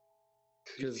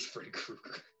 Because Freddy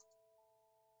Krueger.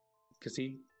 Because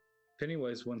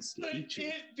Pennywise wants to eat you.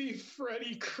 Let it be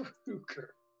Freddy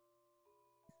Krueger.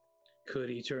 Could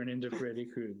he turn into Freddy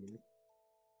Krueger?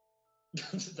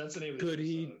 That's the name of the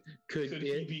episode. Could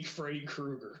he be Freddy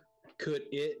Krueger? Could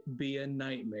it be a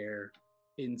nightmare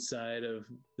inside of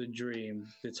the dream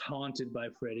that's haunted by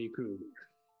Freddy Krueger?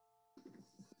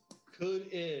 Could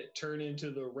it turn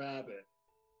into the rabbit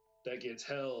that gets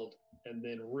held and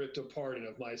then ripped apart in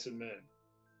Of Mice and Men?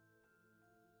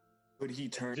 Could he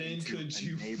turn into a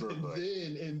neighborhood?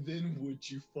 And then would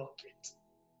you fuck it?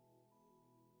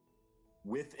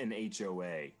 With an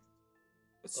HOA.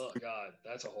 Oh God,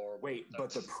 that's a horrible. Wait,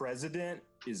 but the president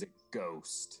is a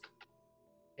ghost.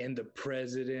 And the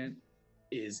president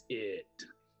is it.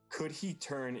 Could he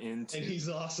turn into... And he's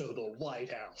also the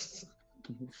White House.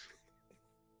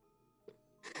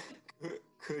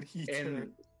 Could he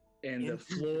turn and the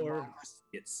floor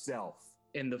itself?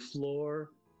 And the floor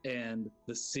and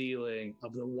the ceiling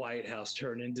of the White House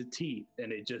turn into teeth,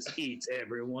 and it just eats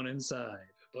everyone inside.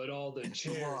 But all the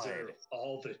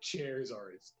chairs are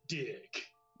his dick.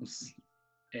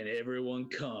 And everyone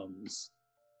comes.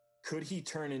 Could he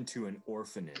turn into an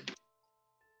orphanage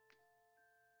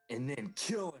and then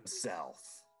kill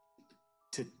himself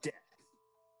to death?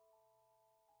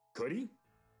 Could he?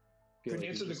 Could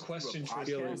answer the question,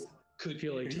 Tristan. Could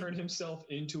he turn himself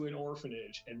into an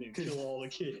orphanage and then kill all the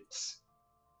kids?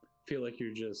 I feel like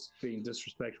you're just being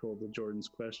disrespectful to Jordan's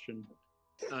question.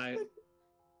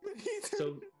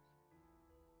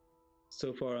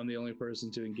 So far, I'm the only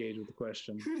person to engage with the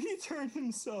question. Could he turn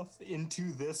himself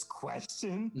into this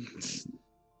question?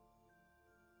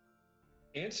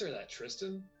 Answer that,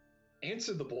 Tristan.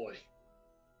 Answer the boy.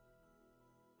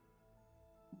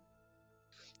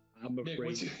 I'm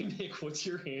afraid. Nick, what's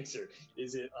your answer?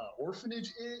 Is it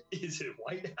Orphanage It? Is it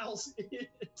White House It?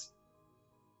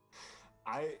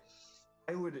 I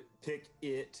would pick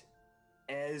it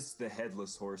as the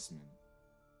Headless Horseman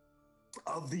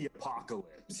of the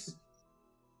apocalypse.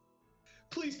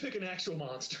 Please pick an actual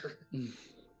monster.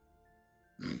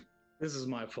 This is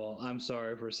my fault. I'm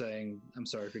sorry for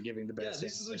giving the best. Yeah,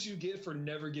 this is what you get for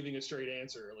never giving a straight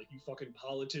answer. Like, you fucking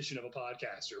politician of a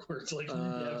podcaster, where it's like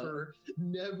never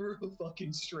a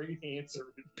fucking straight answer.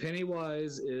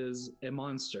 Pennywise is a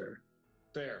monster.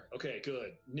 Fair. Okay,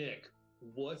 good. Nick,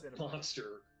 what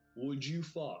monster would you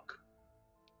fuck?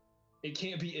 It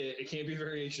can't be it. It can't be a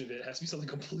variation of it. It has to be something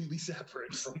completely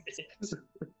separate from it.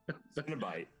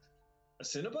 Cenobite. A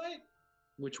Cenobite?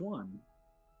 Which one?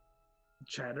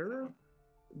 Chatter?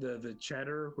 The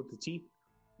chatter with the teeth?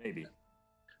 Maybe.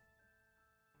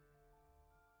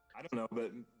 I don't know,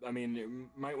 but I mean, you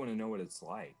might want to know what it's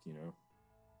like, you know?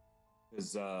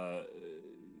 Because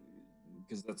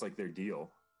that's like their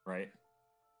deal, right?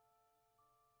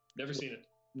 Never seen it.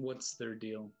 What's their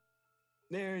deal?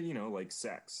 They're, like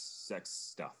sex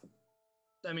stuff.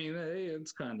 I mean,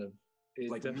 it's kind of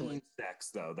like mean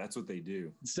sex, though. That's what they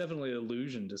do. It's definitely an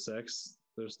allusion to sex.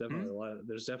 There's definitely a lot.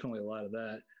 There's definitely a lot of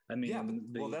that. I mean, yeah,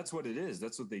 well, that's what it is.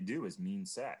 That's what they do, is mean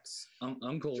sex.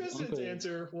 Tristan's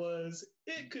answer was,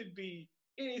 it could be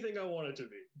anything I want it to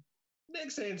be.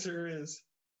 Nick's answer is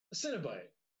a Cenobite,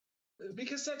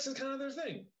 because sex is kind of their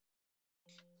thing.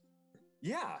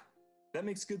 Yeah, that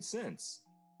makes good sense.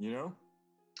 You know,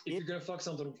 if you're gonna fuck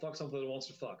something that wants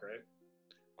to fuck, right?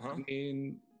 Huh? I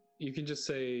mean, you can just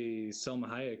say Selma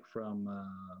Hayek from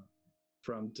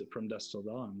Dusk Till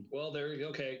Dawn. Well, there you go.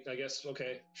 Okay, I guess.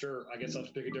 Okay, sure. I guess I'll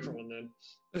have to pick a different one then.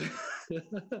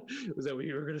 Was that what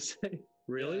you were going to say?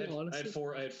 Really? Yeah, I had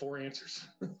four answers.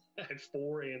 I had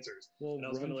four answers. Well, and I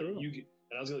was going to let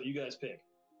you guys pick.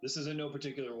 This is in no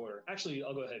particular order. Actually,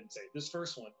 I'll go ahead and say this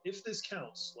first one. If this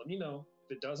counts, let me know.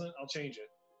 If it doesn't, I'll change it.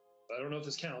 But I don't know if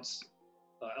this counts.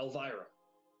 Elvira.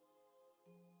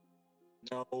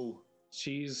 No.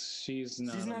 She's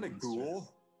not a ghoul.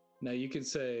 No, you could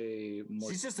say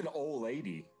she's just an old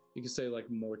lady. You could say like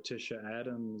Morticia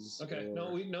Adams. Okay,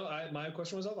 my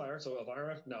question was Elvira. So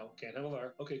Elvira, no, can't have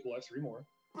Elvira. Okay, cool. I have three more.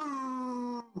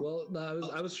 Well,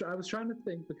 no, I was trying to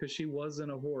think, because she was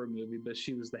in a horror movie, but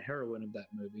she was the heroine of that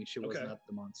movie. She was not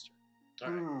the monster.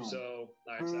 All right,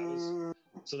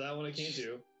 so that one I can't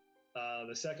do.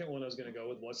 The second one I was going to go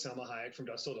with was Selma Hayek from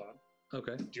Dusk Till Dawn.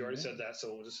 Okay, you already said that,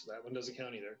 so that one doesn't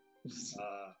count either.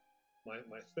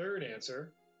 My third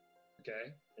answer.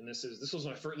 Okay, and this was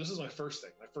my first. This is my first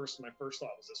thing. My first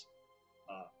thought was this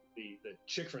one. The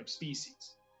chick from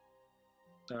Species.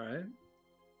 All right.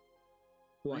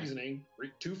 Why? Reasoning,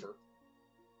 twofer.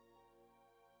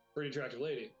 Pretty attractive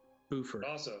lady. Boofer.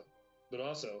 But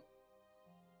also,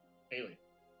 alien.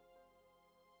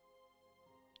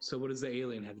 So what does the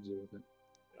alien have to do with it?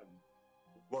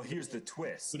 Well, here's the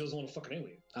twist. Who doesn't want to fuck an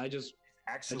alien? I just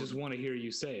want to hear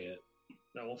you say it.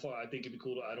 No, I think it'd be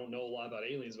cool I don't know a lot about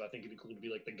aliens, but I think it'd be cool to be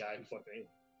like the guy who fucked an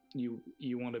alien.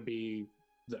 You want to be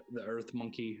the Earth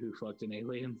monkey who fucked an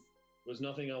alien? There's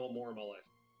nothing I want more in my life.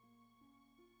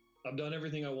 I've done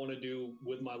everything I want to do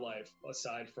with my life,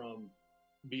 aside from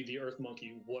be the Earth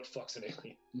monkey. What fucks an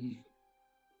alien?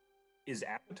 Is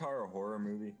Avatar a horror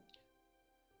movie?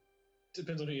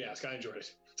 Depends on who you ask. I enjoyed it.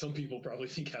 Some people probably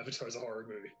think Avatar's a horror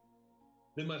movie.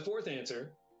 Then my fourth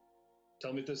answer,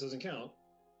 tell me if this doesn't count.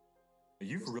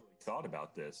 You've really thought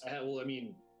about this. I've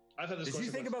had this question. Did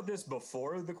you think about this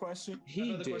before the question? I've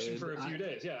had the question for a few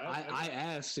days. Yeah. I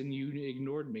asked and you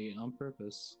ignored me on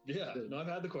purpose. Yeah. No, I've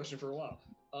had the question for a while.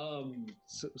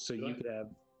 So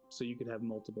you could have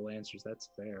multiple answers. That's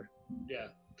fair. Yeah.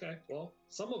 Okay. Well,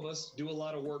 some of us do a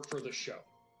lot of work for the show.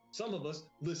 Some of us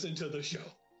listen to the show.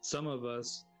 Some of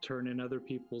us turn in other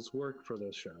people's work for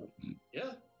the show.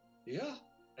 Yeah. Yeah.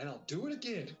 And I'll do it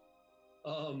again.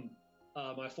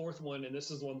 My fourth one, and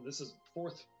this is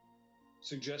fourth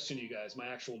suggestion to you guys, my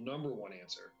actual number one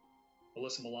answer,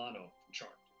 Alyssa Milano from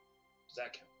Charmed. Does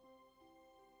that count?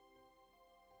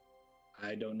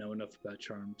 I don't know enough about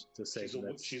Charmed to say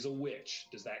she's a witch.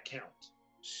 Does that count?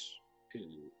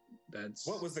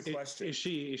 What was the question? Is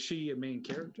she a main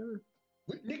character?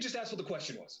 Nick just asked what the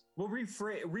question was. Well,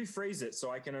 rephrase it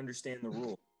so I can understand the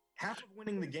rule. Half of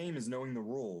winning the game is knowing the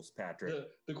rules, Patrick.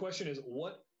 The question is,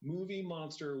 what movie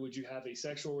monster would you have a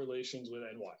sexual relations with,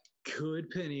 and why? Could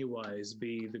Pennywise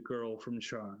be the girl from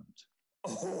Charmed?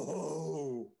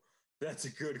 Oh, that's a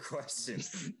good question.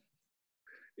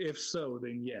 If so,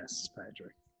 then yes,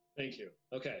 Patrick. Thank you.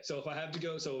 Okay, so if I have to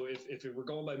go, so if we're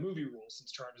going by movie rules,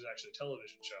 since Charmed is actually a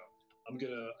television show,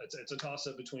 it's a toss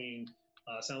up between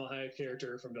Salma Hayek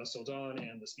character from Dusk Till Dawn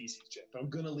and the Species chick. But I'm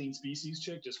gonna lean Species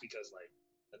chick just because like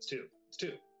that's two. It's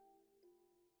two.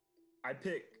 I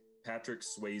pick Patrick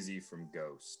Swayze from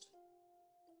Ghost.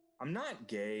 I'm not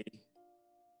gay,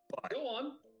 but go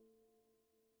on.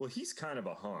 Well, he's kind of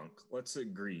a hunk. Let's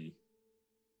agree.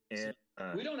 And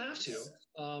we don't have to,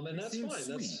 and that's fine.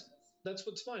 Sweet. That's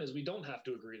what's fine is we don't have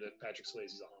to agree that Patrick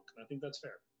Swayze is a hunk, and I think that's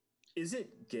fair. Is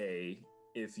it gay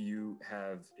if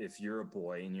you're a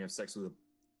boy and you have sex with a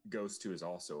ghost who was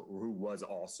also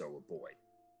a boy?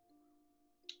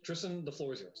 Tristan, the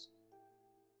floor is yours.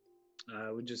 I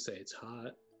would just say it's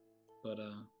hot, but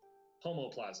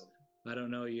homoplasm. I don't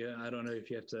know. I don't know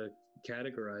if you have to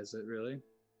categorize it really,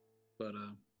 but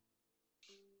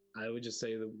I would just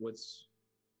say that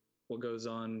what goes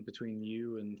on between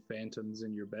you and phantoms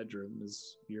in your bedroom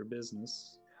is your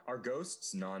business. Are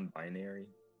ghosts non-binary?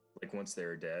 Like once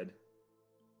they're dead?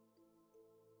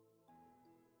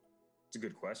 It's a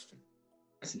good question.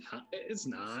 It's not.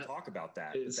 Let's talk about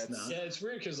that. It's not. Yeah, it's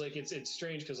weird because like it's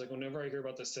strange because like whenever I hear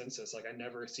about the census, like I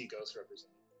never see ghosts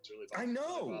represented. It's really I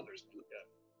know. Really bothers me. Yeah.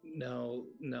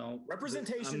 No.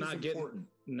 Representation is important.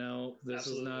 No, this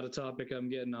Absolutely. Is not a topic I'm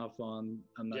getting off on.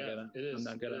 I'm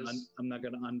not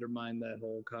gonna undermine that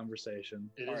whole conversation.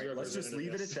 All right, let's just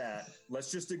leave it at that.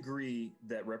 Let's just agree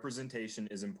that representation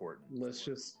is important. Let's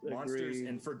just monsters agree.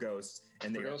 And for ghosts,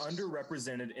 and they are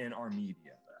underrepresented in our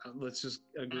media. Let's just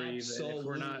agree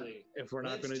Absolutely. that if we're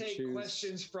not going to choose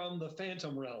questions from the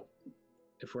Phantom realm,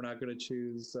 if we're not going to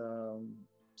choose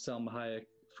Salma Hayek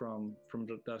from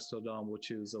Dusk Till Dawn, we'll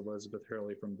choose Elizabeth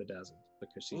Hurley from Bedazzled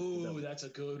because she's. Ooh, that's a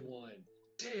good one.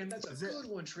 Damn, that's a good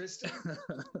one, Tristan.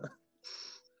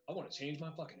 I want to change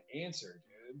my fucking answer,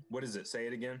 dude. What is it? Say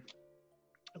it again.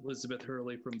 Elizabeth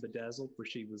Hurley from Bedazzled, where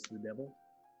she was the devil.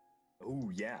 Oh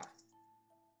yeah.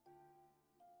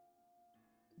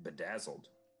 Bedazzled.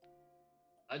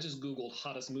 I just Googled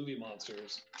hottest movie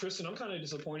monsters. Tristan, I'm kind of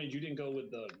disappointed you didn't go with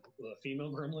the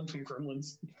female gremlin from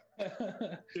Gremlins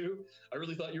 2. I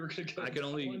really thought you were going to go.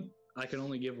 I can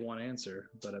only give one answer,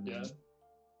 but I mean, yeah.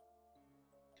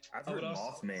 I've heard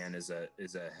Mothman is a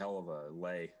hell of a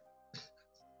lay.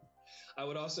 I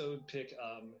would also pick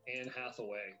Anne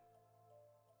Hathaway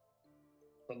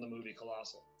from the movie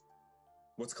Colossal.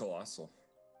 What's Colossal?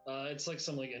 It's like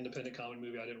some independent comedy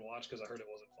movie I didn't watch because I heard it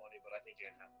wasn't funny, but I think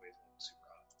Anne Hathaway's super hot.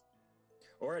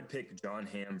 Or I'd pick John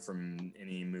Hamm from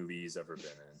any movie he's ever been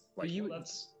in. Like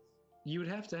you would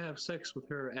have to have sex with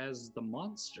her as the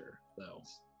monster, though.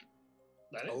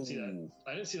 I didn't see that.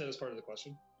 I didn't see that as part of the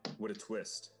question. What a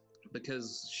twist!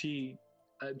 Because she,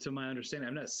 to my understanding,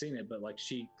 I've not seen it, but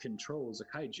she controls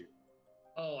a kaiju.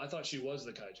 Oh, I thought she was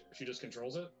the kaiju. She just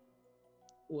controls it.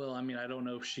 Well, I mean, I don't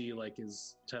know if she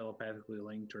is telepathically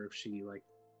linked or if she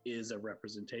is a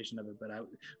representation of it, but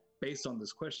based on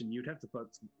this question, you'd have to fuck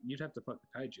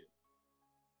the kaiju.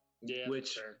 Yeah,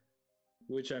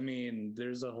 which I mean,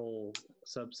 there's a whole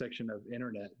subsection of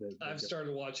internet that I've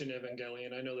started watching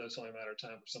Evangelion. I know that it's only a matter of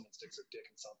time before someone sticks their dick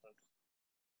in something.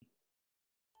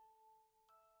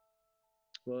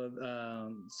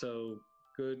 Well, so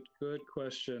good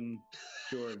question,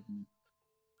 Jordan.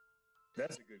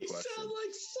 That's a good question. You sound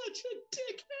like such a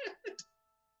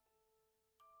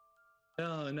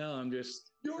dickhead. No, I'm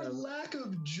just... Your lack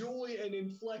of joy and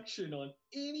inflection on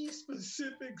any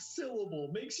specific syllable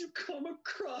makes you come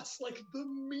across like the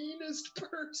meanest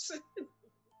person.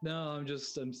 No, I'm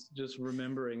just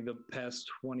remembering the past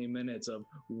 20 minutes of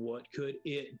what could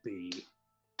it be.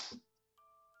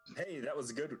 Hey, that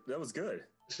was good. That was good.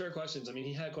 It's fair questions. I mean,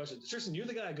 he had questions. Tristan, you're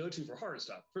the guy I go to for horror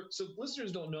stuff. So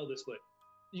listeners don't know this, but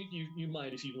you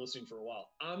might if you've been listening for a while.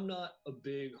 I'm not a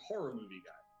big horror movie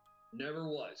guy. Never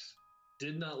was.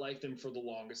 Did not like them for the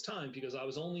longest time because I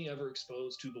was only ever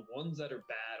exposed to the ones that are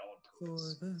bad on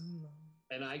purpose.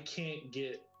 And I can't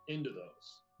get into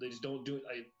those. They just don't do it.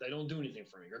 They don't do anything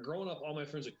for me. Growing up, all my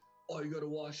friends were like, oh, you got to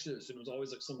watch this. And it was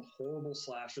always some horrible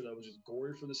slasher that was just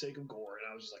gory for the sake of gore. And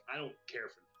I was just like, I don't care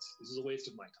for this. This is a waste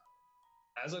of my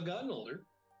time. As I've gotten older,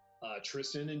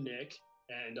 Tristan and Nick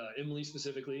and Emily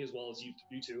specifically, as well as you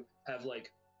two, have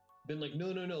been like,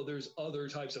 no, there's other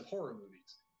types of horror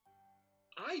movies.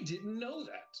 I didn't know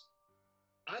that.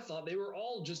 I thought they were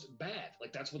all just bad.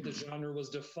 That's what the genre was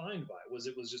defined by.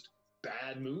 It was just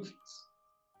bad movies.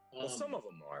 Well, some of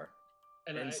them are,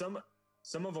 and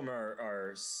some of them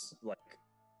are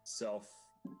self.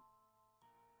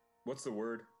 What's the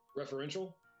word?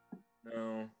 Referential?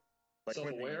 No.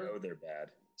 Self-aware? When they know they're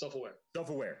bad. Self-aware.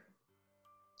 Self-aware.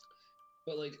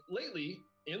 But lately,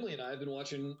 Emily and I have been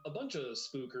watching a bunch of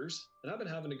spookers, and I've been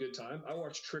having a good time. I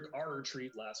watched Trick or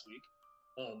Treat last week.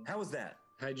 How was that?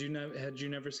 Had you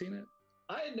never seen it?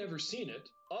 I had never seen it.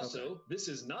 Also, Okay. This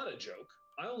is not a joke.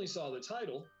 I only saw the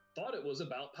title, thought it was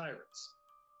about pirates.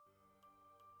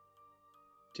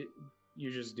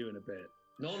 You're just doing a bit.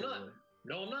 No, I'm not. Surely.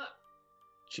 No, I'm not.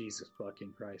 Jesus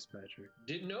fucking Christ, Patrick.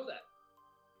 Didn't know that.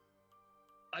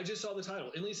 I just saw the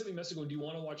title. Emily sent me a message going, do you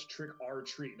want to watch Trick or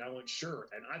Treat? And I went, sure.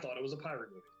 And I thought it was a pirate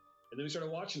movie. And then we started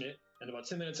watching it. And about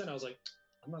 10 minutes in, I was like,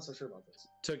 I'm not so sure about this.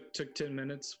 Took 10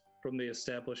 minutes from the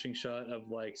establishing shot of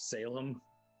like Salem.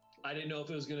 I didn't know if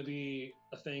it was going to be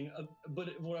a thing. But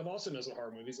what I've also noticed with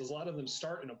horror movies is a lot of them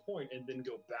start in a point and then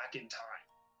go back in time.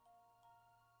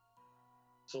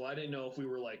 So I didn't know if we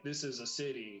were like, this is a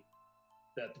city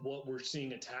that what we're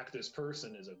seeing attack this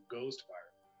person is a ghost pirate.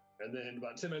 And then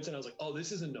about 10 minutes in, I was like, oh,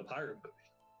 this isn't a pirate movie.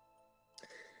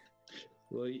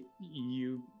 Well,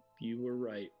 you were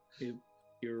right.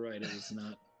 You're right. It was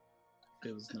not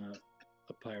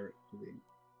a pirate movie.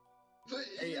 But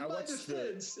Hey, in I my watched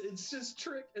defense, it's just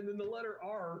Trick and then the letter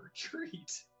R,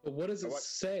 Treat. But what does I it watched-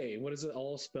 say? What does it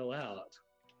all spell out?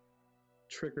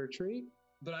 Trick or treat?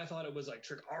 But I thought it was like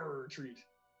Trick or Treat.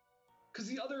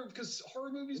 Because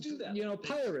horror movies do that. You know,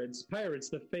 pirates,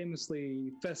 the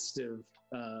famously festive,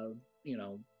 you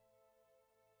know,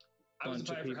 I was a bunch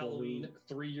of pirate for people Halloween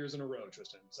 3 years in a row,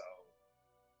 Tristan. So,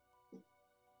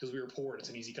 because we were poor, and it's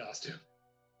an easy costume.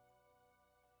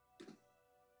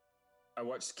 I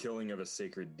watched Killing of a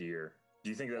Sacred Deer. Do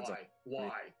you think that's Why?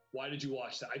 Why? Why did you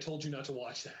watch that? I told you not to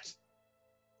watch that.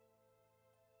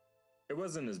 It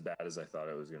wasn't as bad as I thought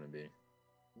it was going to be.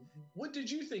 What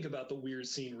did you think about the weird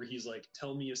scene where he's like,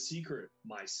 "Tell me a secret,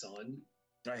 my son"?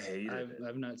 I hated it.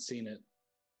 I've not seen it.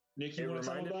 Nick, you It want to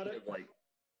tell him reminded about me it? of, like,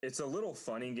 it's a little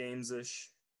Funny Games-ish.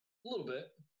 A little bit.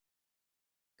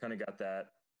 Kind of got that.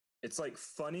 It's like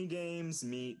Funny Games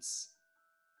meets,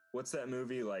 what's that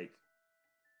movie, like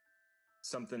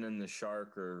something in the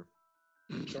shark or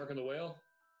Shark and the Whale.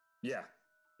 yeah.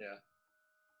 Yeah.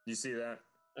 You see that?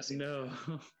 I see. No.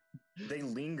 They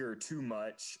linger too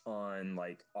much on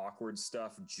like awkward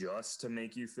stuff just to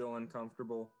make you feel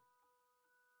uncomfortable.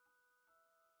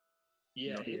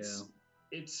 Yeah, No.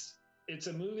 it's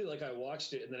a movie. Like I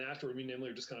watched it, and then afterward, me and Emily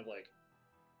were just kind of like,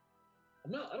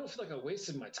 I don't feel like I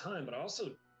wasted my time, but I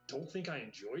also don't think I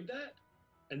enjoyed that.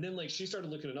 And then like she started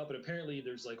looking it up, and apparently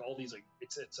there's like all these like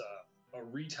it's a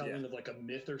retelling Yeah. of like a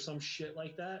myth or some shit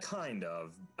like that. Kind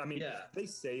of. I mean, Yeah. they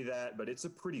say that, but it's a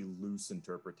pretty loose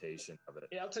interpretation of it.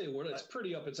 Yeah, I'll tell you what, it's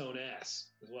pretty up its own ass.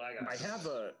 Is what I got. I have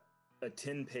a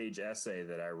 10-page essay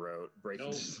that I wrote breaking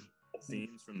No.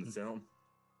 themes from the film.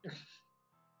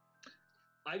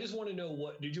 I just want to know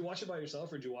what did you watch it by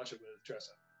yourself or did you watch it with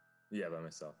Tressa? Yeah, by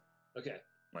myself. Okay.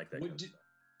 Like that. What Kind of did-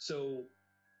 stuff.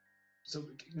 So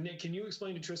Nick, can you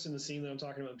explain to Tristan the scene that I'm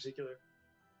talking about in particular?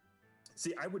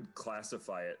 See, I would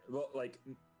classify it well, like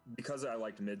because I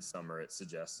liked Midsummer, it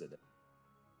suggested it.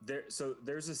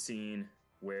 There's a scene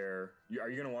where are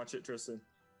you gonna watch it, Tristan?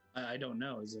 I don't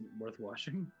know. Is it worth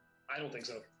watching? I don't think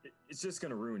so. It's just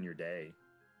gonna ruin your day.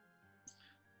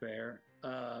 Fair.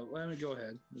 Let me go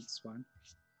ahead. It's fine.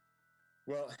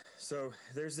 Well, so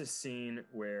there's this scene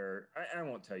where I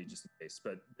won't tell you just in case,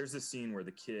 but there's this scene where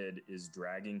the kid is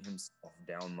dragging himself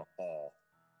down the hall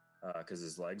because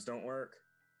his legs don't work,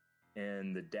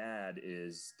 and the dad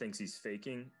thinks he's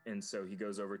faking, and so he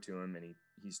goes over to him and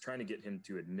he's trying to get him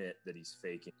to admit that he's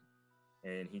faking,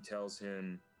 and he tells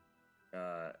him,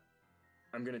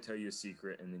 "I'm going to tell you a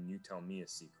secret, and then you tell me a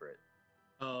secret."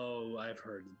 Oh, I've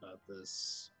heard about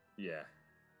this. Yeah,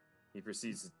 he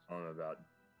proceeds to tell him about.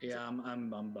 Yeah, I'm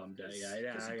bummed out.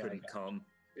 Yeah, he couldn't come.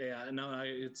 Yeah, no,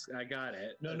 I got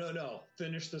it. No.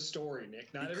 Finish the story,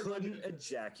 Nick. Not He everybody. couldn't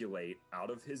ejaculate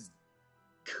out of his.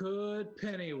 Could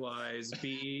Pennywise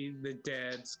be the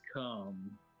dad's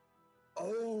cum?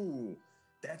 Oh,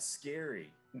 that's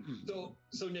scary.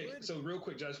 So Nick, so real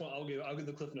quick, I'll give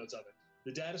the cliff notes of it.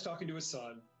 The dad is talking to his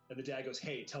son, and the dad goes,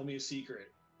 "Hey, tell me a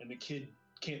secret," and the kid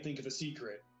can't think of a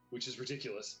secret, which is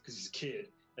ridiculous because he's a kid.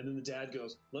 And then the dad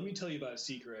goes, "Let me tell you about a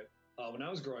secret. When I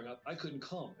was growing up, I couldn't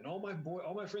cum, and all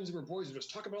my friends who were boys were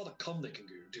just talking about all the cum they can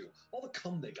do, all the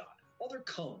cum they got, all their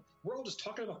cum. We're all just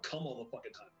talking about cum all the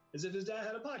fucking time, as if his dad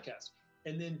had a podcast."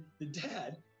 And then the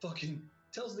dad fucking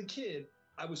tells the kid,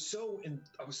 I was so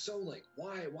like,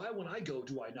 why when I go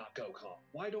do I not go cum?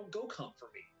 Why don't go cum for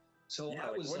me? So Yeah,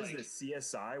 I was what like, is this,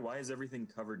 CSI? Why is everything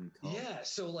covered in cum? yeah,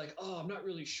 so like, I'm not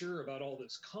really sure about all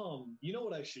this cum. You know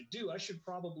what I should do? I should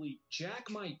probably jack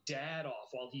my dad off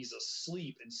while he's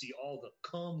asleep and see all the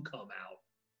cum come out.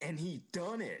 And he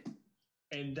done it.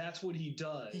 And that's what he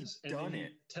does. He's and done then he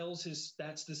it. tells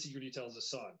that's the secret he tells his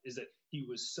son, is that he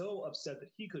was so upset that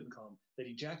he couldn't come that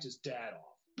he jacked his dad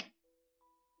off.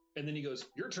 And then he goes,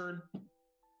 your turn.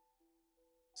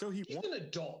 So He's an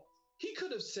adult. He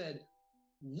could have said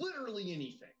literally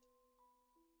anything.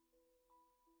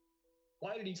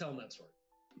 Why did he tell him that story?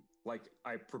 like,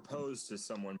 I proposed to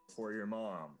someone before your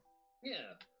mom. Yeah.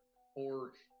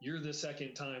 Or you're the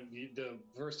second time, the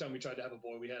first time we tried to have a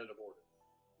boy, we had it aborted.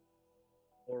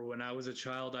 Or when I was a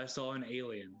child, I saw an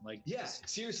alien. Like, Yes,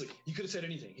 seriously. He could have said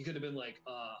anything. He could have been like,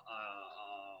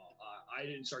 I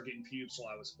didn't start getting pubes till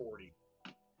I was 40.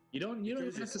 you don't could've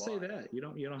have to just say lied. that. You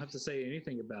don't have to say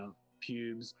anything about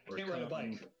pubes. I can't ride a cum.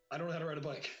 bike. I don't know how to ride a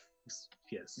bike.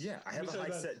 Yes. Yeah, I have Let a me tell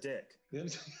you high about set dick.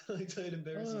 Let me tell you an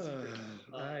embarrassing secret.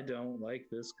 I don't like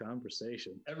this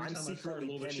conversation. Every I'm time I fart, a secretly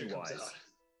little bit of shit comes Pennywise. out.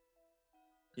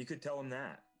 You could tell him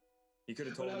that. You could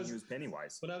have When told I him was- he was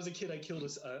Pennywise. When I was a kid, I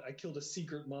killed a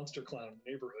secret monster clown in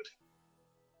the neighborhood.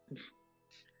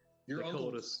 Your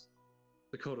uncle,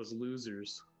 Dakota's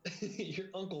losers. your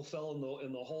uncle fell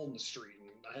in the hole in the street, and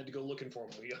I had to go looking for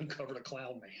him. We uncovered a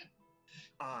clown man,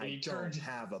 I he don't turned-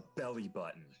 have a belly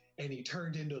button. and he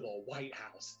turned into the White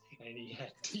House, and he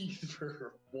had teeth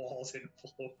for walls and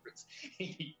floors. And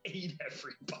he ate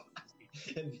everybody,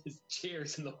 and his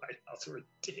chairs in the White House were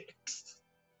dicks.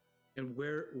 And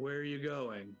where are you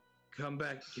going? Come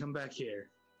back here.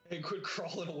 And quit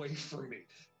crawling away from me.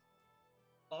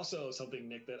 Also, something,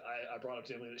 Nick, that I brought up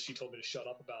to Emily that she told me to shut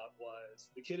up about was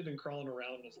the kid had been crawling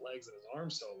around on his legs and his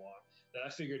arms so long that I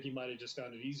figured he might have just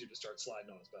found it easier to start sliding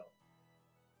on his belly.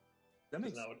 That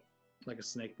makes Now, Like a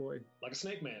snake boy. like a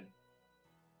snake man.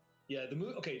 Yeah, the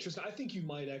movie. Okay, Tristan, I think you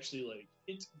might actually like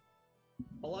it.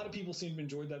 A lot of people seem to have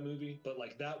enjoyed that movie, but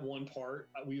like that one part,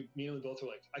 we immediately both were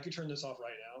like, I could turn this off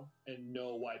right now and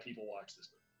know why people watch this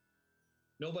movie.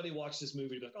 Nobody watched this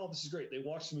movie like, oh, this is great. They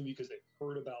watched the movie because they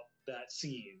heard about that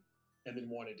scene and then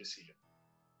wanted to see it.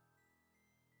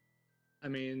 I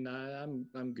mean,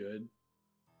 I'm good.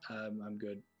 I'm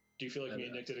good. Do you feel like me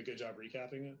and Nick did a good job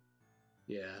recapping it?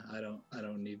 Yeah, I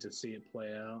don't need to see it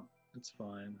play out. It's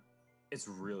fine. it's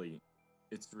really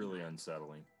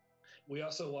unsettling. We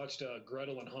also watched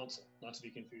Gretel and Hansel, not to be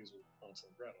confused with Hansel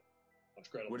and Gretel.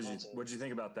 Watched Gretel and Hansel. What did you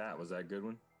think about that? Was that a good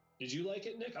one? Did you like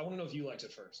it, Nick? I want to know if you liked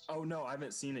it first. Oh no, I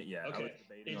haven't seen it yet. I was Okay,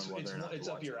 debating on whether or not it's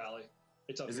to up watch your it. alley.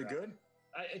 It's up. Is your it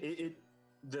alley. good?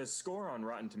 The score on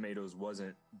Rotten Tomatoes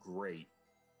wasn't great,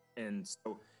 and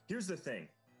so here's the thing: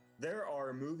 there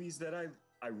are movies that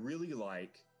I really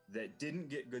like that didn't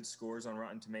get good scores on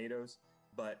Rotten Tomatoes,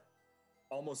 but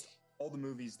almost all the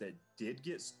movies that did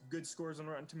get good scores on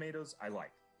Rotten Tomatoes, I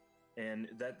like, and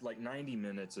that like 90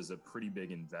 minutes is a pretty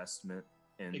big investment,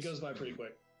 and It goes by pretty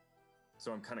quick.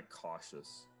 So I'm kind of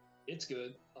cautious. It's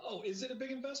good. Oh, is it a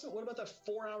big investment? What about that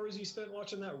 4 hours you spent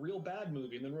watching that real bad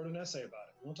movie and then wrote an essay about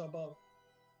it? You want to talk about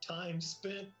time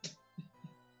spent?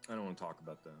 I don't want to talk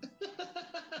about that.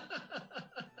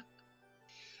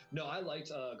 No, I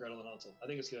liked Gretel and Hansel. I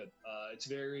think it's good. It's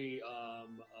very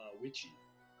witchy.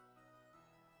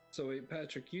 So wait,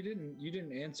 Patrick, you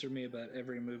didn't answer me about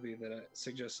every movie that I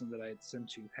suggested that I had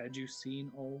sent you. Had you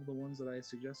seen all of the ones that I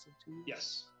suggested to you?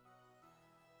 Yes.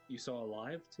 You saw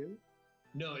Alive too?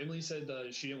 No, Emily said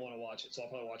she didn't want to watch it, so I'll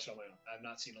probably watch it on my own. I have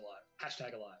not seen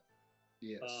Alive. # Alive.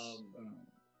 Yes.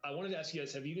 I wanted to ask you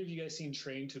guys, have either of you guys seen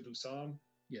Train to Busan?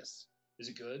 Yes. Is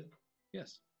it good?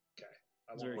 Yes.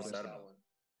 I It's want very to watch good. that What's that one.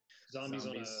 Zombies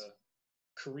on Zombies.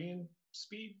 a Korean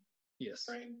speed Yes.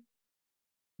 train?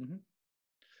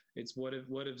 It's what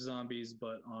if zombies,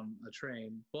 but on a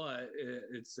train. But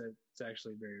it's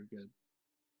actually very good.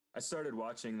 I started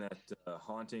watching that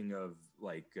Haunting of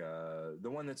the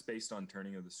one that's based on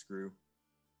Turning of the Screw.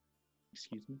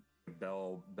 Excuse me.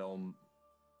 Bell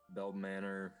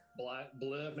Manor, Blah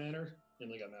Manor?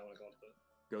 Emily got mad when I called it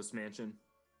that. Ghost Mansion.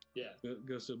 Yeah.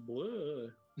 Goes to blah,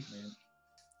 man.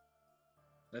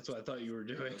 That's what I thought you were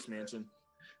doing. Ghost Mansion.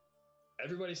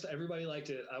 Everybody liked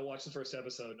it. I watched the first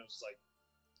episode and I was just like,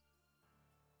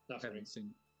 not for me. Haven't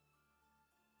seen.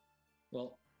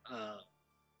 Well,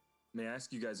 May I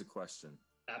ask you guys a question?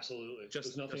 Absolutely. Just-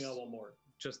 There's nothing I just- want more.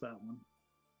 just that one.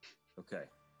 Okay.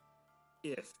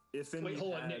 If in Wait, we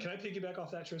hold on, had- Nick. Can I piggyback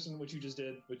off that, Tristan? What you just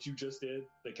did?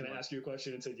 Like, can I What? ask you a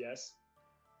question and said yes?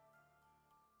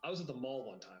 I was at the mall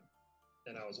one time,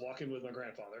 and I was walking with my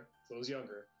grandfather, so I was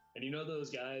younger. And you know those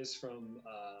guys from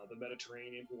the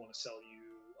Mediterranean who want to sell you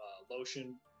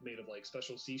lotion made of like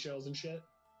special seashells and shit?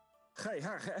 Hey,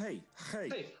 Hey,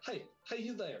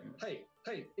 you there? Hey,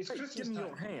 it's Hey, Christmas give me time.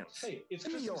 your hands. Hey, it's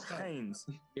give me Christmas your time. hands.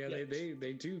 Yeah, Yeah.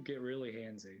 they do get really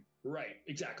handsy. Right,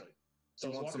 exactly. So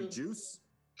Do I you was want walking. some juice?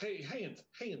 Hey, hands,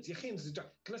 your hands.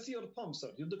 Can I see your palm, sir?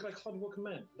 You look like hard-working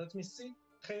man. Let me see.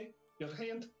 Hey, your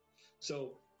hand.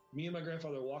 So me and my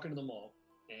grandfather are walking to the mall,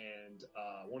 and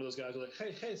one of those guys was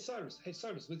like, hey,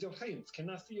 Cyrus, with your hands. Can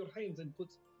I see your hands and put?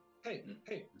 Hey,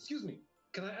 excuse me.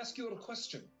 Can I ask you a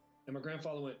question? And my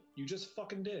grandfather went, you just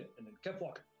fucking did, and then kept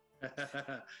walking.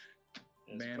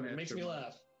 It makes me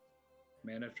laugh.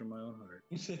 Man after my own heart.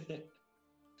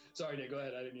 Sorry, Nick, go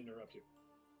ahead. I didn't mean to interrupt you.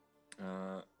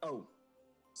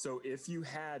 So if you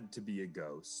had to be a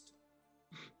ghost,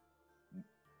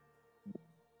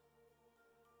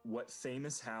 what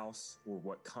famous house or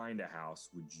what kind of house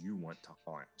would you want to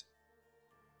haunt?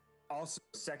 Also,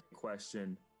 second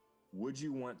question, would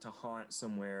you want to haunt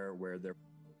somewhere where there are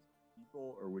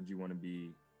people, or would you want to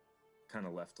be kind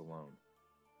of left alone?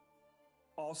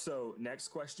 Also, next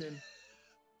question,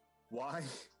 why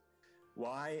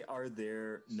are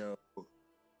there no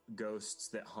ghosts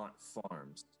that haunt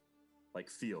farms, like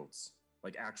fields,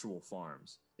 like actual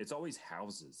farms? It's always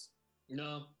houses.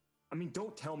 No. I mean,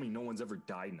 don't tell me no one's ever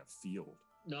died in a field.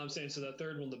 No, I'm saying, so that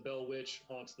third one, the Bell Witch,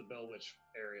 haunts the Bell Witch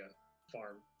area,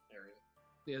 farm area.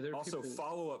 Yeah, there are also, people...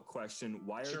 follow-up question,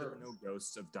 why are there no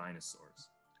ghosts of dinosaurs?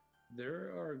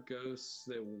 There are ghosts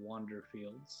that wander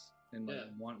fields and like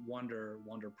wander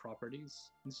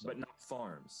properties and stuff. But not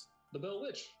farms. The Bell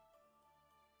Witch.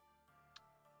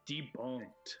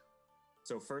 Debunked.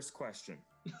 So first question.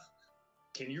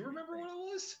 Can you remember what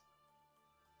it was?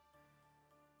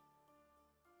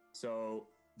 So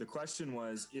the question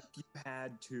was, if you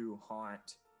had to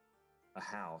haunt a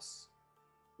house,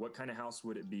 what kind of house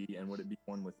would it be, and would it be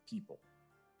one with people?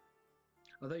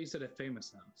 I thought you said a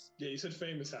famous house. Yeah, you said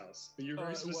famous house, but you're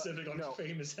very specific on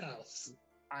famous house.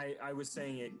 I was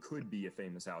saying it could be a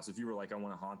famous house. If you were like, I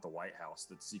want to haunt the White House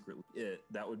that's secretly it,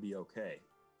 that would be okay.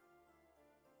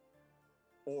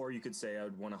 Or you could say I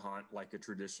would want to haunt like a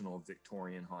traditional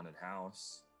Victorian haunted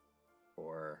house,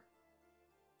 or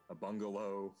a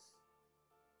bungalow,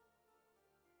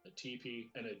 a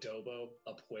teepee, an adobo,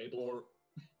 a pueblo, or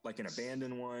like an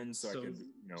abandoned one, so I could,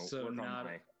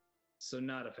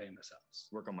 not a famous house.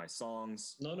 Work on my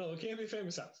songs. No, it can't be a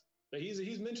famous house.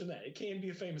 He's mentioned that it can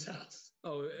be a famous house.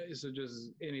 Oh, so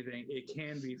just anything. It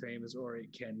can be famous or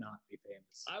it cannot be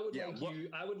famous. I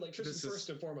would like Tristan, first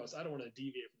and foremost, I don't want to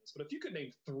deviate from this, but if you could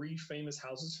name 3 famous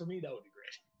houses for me, that would be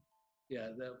great.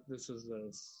 Yeah, this is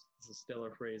a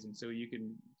stellar phrasing. So you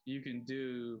can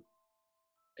do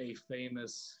a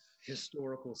famous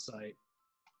historical site,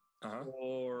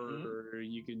 or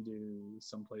you can do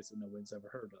someplace that no one's ever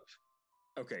heard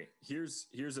of. Okay, here's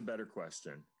a better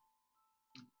question.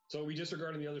 So are we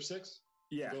disregarding the other 6?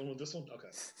 Yeah. Going with this one? Okay.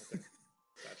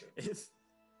 Gotcha.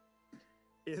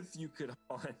 If you could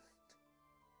haunt,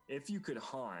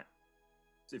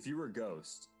 if you were a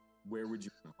ghost, where would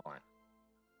you haunt?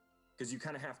 Because you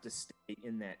kind of have to stay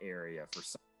in that area for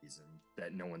some reason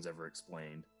that no one's ever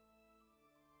explained.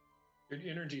 Your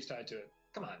energy's tied to it.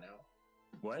 Come on now.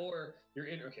 What? Or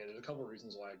okay, there's a couple of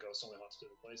reasons why a ghost only haunts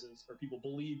certain places, or people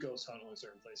believe ghosts haunt only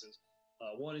certain places.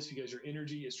 One is because your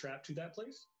energy is trapped to that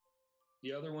place.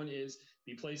 The other one is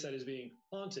the place that is being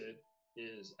haunted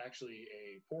is actually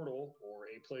a portal or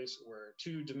a place where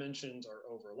 2 dimensions are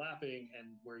overlapping,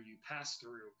 and where you pass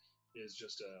through is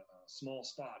just a small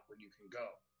spot where you can go.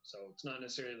 So it's not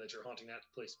necessarily that you're haunting that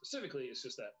place specifically, it's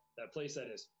just that place that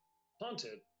is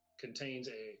haunted contains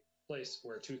a place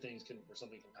where something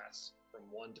can pass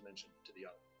from one dimension to the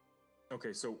other.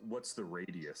 Okay, so what's the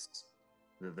radius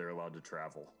that they're allowed to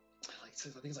travel? I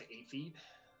think it's like 8 feet.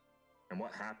 And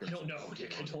what happens? I don't know,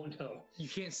 Dick. I don't know. You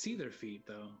can't see their feet,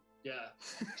 though. Yeah,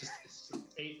 just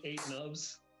 8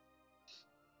 nubs.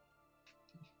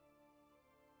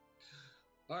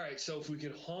 All right, so if we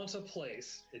could haunt a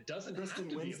place, it doesn't have to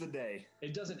wins the day.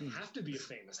 It doesn't have to be a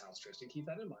famous house, Tristan. Keep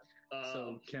that in mind.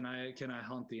 So can I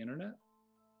haunt the internet?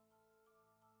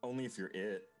 Only if you're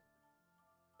it.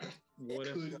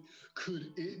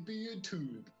 Could it be a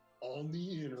tube on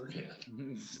the internet?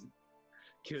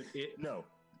 Could it? No.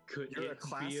 Could you're it a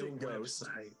classic be a ghost.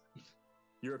 Website?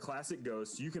 You're a classic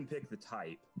ghost. You can pick the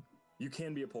type. You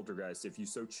can be a poltergeist if you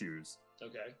so choose.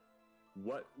 Okay.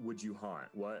 What would you haunt?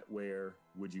 Where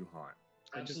would you haunt?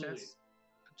 Absolutely.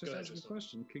 Just ask the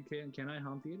question. Can I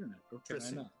haunt the internet, or can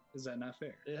I not? Is that not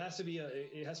fair? It has to be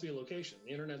a location.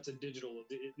 The internet's a digital.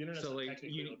 The internet's so like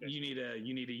you need a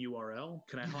URL.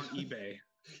 Can I haunt eBay?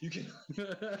 You can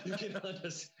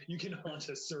haunt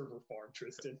a server farm,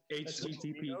 Tristan.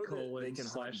 HTTP:// they can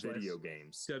haunt video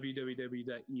games.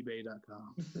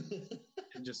 www.ebay.com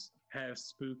and just have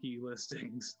spooky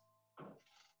listings.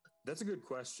 That's a good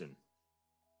question.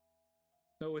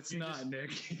 No, it's You not, just-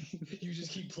 Nick. You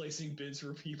just keep placing bids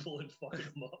for people and fucking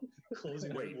them up,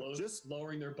 closing Wait, their just-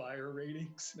 lowering their buyer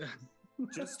ratings.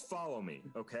 Just follow me,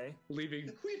 okay?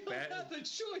 leaving We don't bad, have the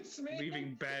choice, man.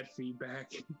 leaving bad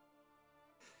feedback.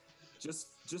 Just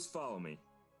follow me.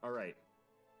 All right.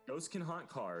 Ghosts can haunt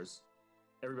cars.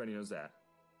 Everybody knows that,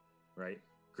 right?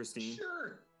 Christine?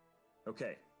 Sure.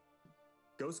 Okay.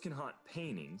 Ghosts can haunt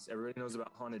paintings. Everybody knows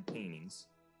about haunted paintings.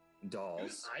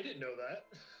 Dolls. I didn't know that.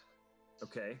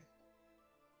 Okay.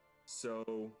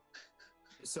 So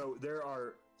there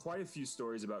are quite a few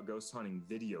stories about ghosts haunting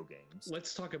video games.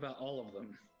 Let's talk about all of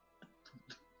them.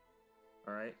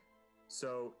 All right.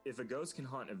 So if a ghost can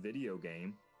haunt a video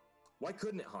game, why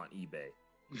couldn't it haunt eBay?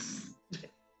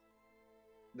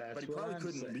 That's But he what probably I'm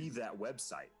couldn't saying. leave that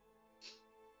website.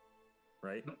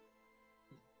 Right?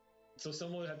 So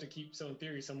someone would have to keep. So in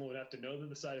theory, someone would have to know that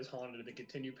the site is haunted and then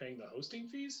continue paying the hosting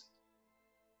fees.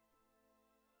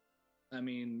 I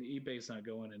mean, eBay's not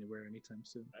going anywhere anytime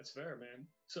soon. That's fair, man.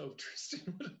 So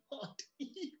Tristan would haunt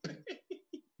eBay.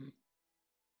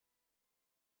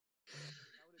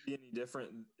 How would it be any different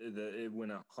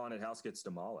when a haunted house gets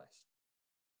demolished?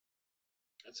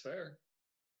 That's fair.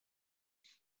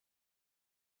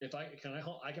 If I can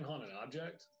haunt an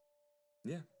object.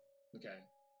 Yeah. Okay.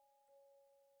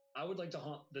 I would like to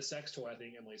haunt the sex toy I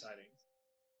think Emily's hiding.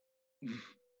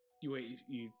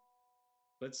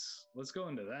 Let's go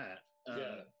into that.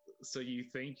 Yeah. So you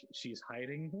think she's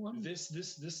hiding one? This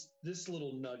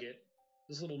little nugget,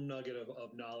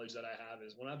 of knowledge that I have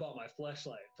is when I bought my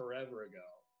fleshlight forever ago,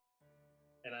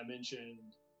 and I mentioned,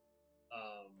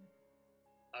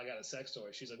 I got a sex toy.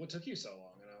 She's like, "What took you so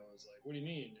long?" And I was like, "What do you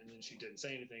mean?" And then she didn't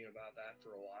say anything about that for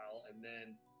a while, and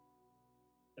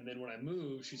then when I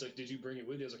moved, she's like, "Did you bring it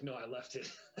with you?" I was like, "No, I left it.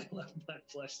 I left my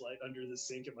fleshlight under the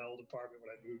sink in my old apartment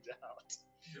when I moved out."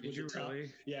 Did you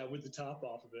really? Yeah, with the top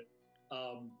off of it.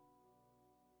 I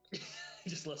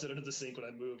just left it under the sink when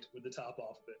I moved with the top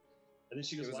off of it. And then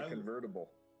she goes, "Why?"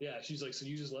 convertible. Yeah, she's like, "So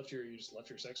you just left your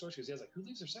sex toy?" She goes, "Yeah." I was like, "Who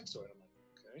leaves their sex toy?" And I'm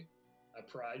like, "Okay." I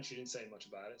pried. She didn't say much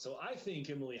about it. So I think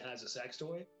Emily has a sex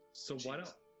toy. So She why does.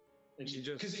 don't And You she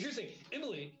just- because here's the thing,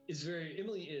 Emily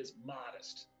is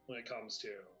modest when it comes to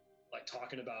like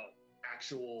talking about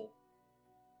actual.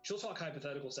 She'll talk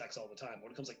hypothetical sex all the time.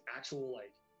 When it comes like actual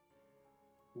like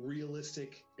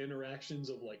realistic interactions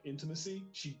of like intimacy,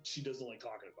 she doesn't like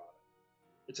talking about it.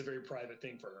 It's a very private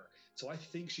thing for her. So I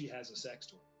think she has a sex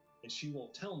toy, and she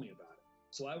won't tell me about it.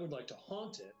 So I would like to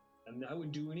haunt it, and I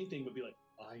wouldn't do anything but be like,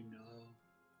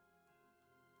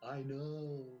 I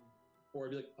know, or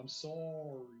I'd be like, I'm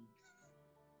sorry,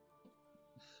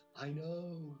 I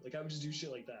know. Like I would just do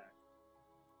shit like that.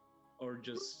 or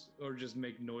just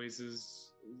make noises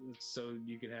so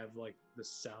you could have like the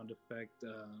sound effect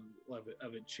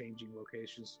of it changing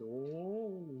locations. So,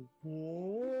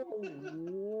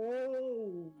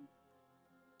 whoa.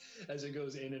 As it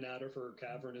goes in and out of her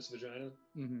cavernous vagina.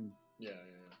 Mm-hmm. Yeah.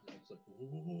 It's like,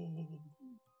 "Whoa,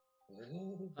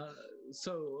 whoa."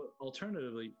 So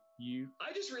alternatively, you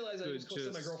I just realized I Could just close to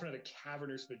my just- girlfriend had a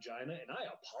cavernous vagina, and I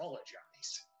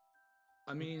apologize.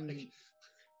 I mean, Like,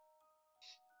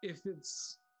 if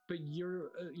it's, but you're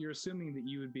assuming that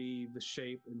you would be the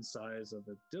shape and size of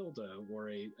a dildo or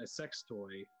a sex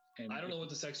toy, and I don't know what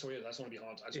the sex toy is. I just want to be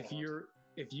haunted. I just if want to haunt.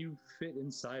 if you fit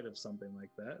inside of something like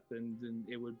that, then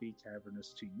it would be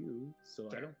cavernous to you. So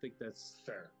I Fair. don't think that's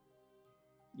Fair.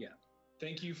 Yeah.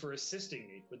 Thank you for assisting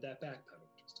me with that backpedal.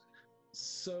 Justin.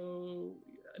 so.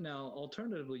 Now,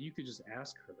 alternatively, you could just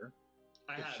ask her.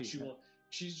 I If have. she She had- won't.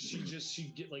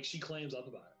 She clams up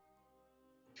about it.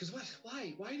 Because what?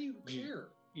 Why? Why do you You- care?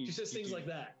 you- She says you things do- like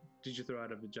that. Did you throw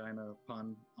out a vagina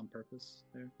pun on purpose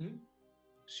there? Hmm?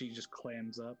 She just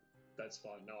clams up. That's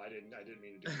fun. No, I didn't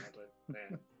mean to do that, but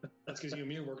man, that's because you and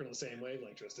me are working on the same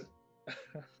wavelength, Tristan.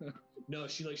 No,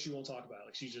 she won't talk about it.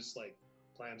 Like she just like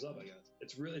clams up. I guess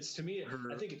it's really. It's to me.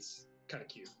 Her- I think it's kind of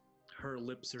cute. Her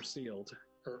lips are sealed.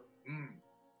 Her.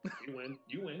 You win.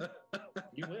 You win.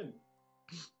 You win.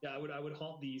 Yeah, I would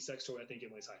haunt the sex toy I think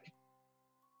Emily's hiding.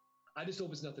 I just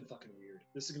hope it's nothing fucking weird.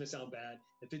 This is gonna sound bad.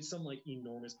 If it's some like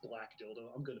enormous black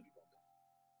dildo, I'm gonna be bummed out.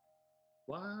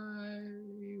 Why?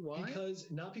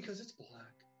 Not because it's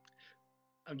black.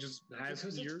 I'm just Not asking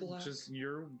because it's your black. just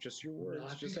your words.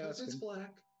 Not Just because it's asking.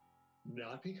 black.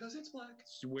 Not because it's black.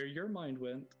 It's where your mind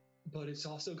went. But it's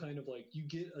also kind of like you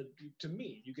get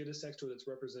a sex toy that's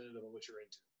representative of what you're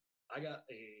into. I got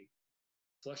a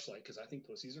fleshlight because I think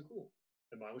pussies are cool,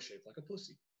 and mine was shaped like a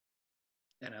pussy,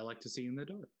 And I like to see in the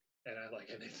dark. and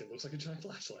it looks like a giant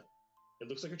flashlight. It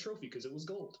looks like a trophy because it was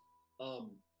gold.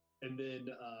 And then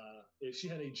if she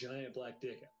had a giant black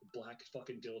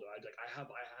fucking dildo, I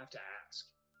have to ask.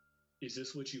 is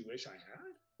this what you wish I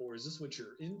had? Or is this what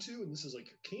you're into and this is like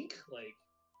your kink? Like,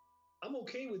 I'm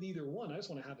okay with either one. I just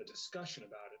want to have a discussion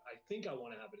about it. I think I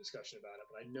want to have a discussion about it,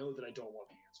 but I know that I don't want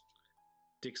the answer.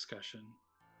 Discussion.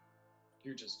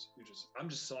 I'm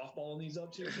just softballing these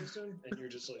up to you, Tristan, and you're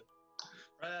just like,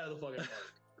 ah, the fucking park.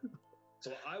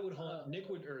 So I would haunt,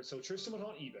 so Tristan would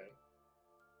haunt eBay.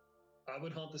 I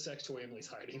would haunt the sex toy Emily's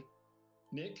hiding.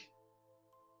 Nick,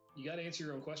 you got to answer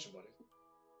your own question, buddy.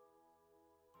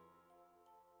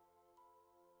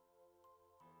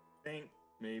 I think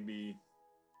maybe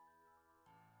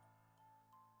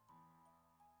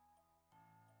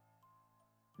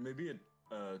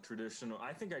a traditional.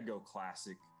 I think I'd go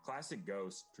classic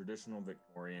ghost, traditional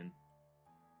Victorian.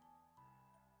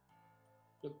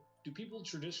 But do people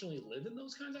traditionally live in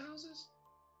those kinds of houses?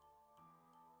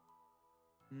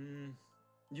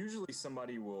 Usually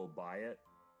somebody will buy it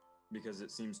because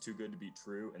it seems too good to be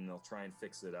true, and they'll try and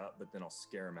fix it up, but then I'll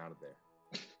scare them out of there.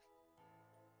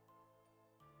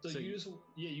 So you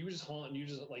just haunt, and you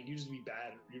just be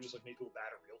bad. You just like make people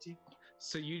bad at realty.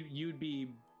 So you'd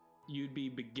be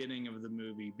beginning of the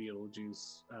movie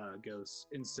Beetlejuice ghosts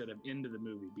instead of into the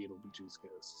movie Beetlejuice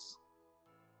ghosts.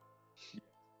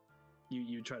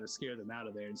 You try to scare them out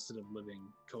of there instead of living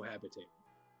cohabitating.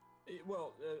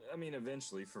 Well, I mean,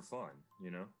 eventually for fun, you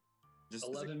know. Just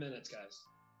 11 minutes, guys.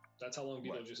 That's how long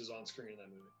Beetlejuice is on screen in that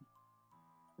movie.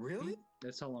 Really?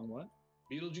 That's how long what?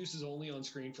 Beetlejuice is only on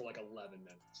screen for like 11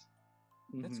 minutes.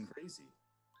 That's crazy.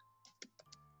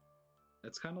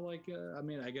 That's kind of like, I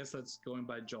mean, I guess that's going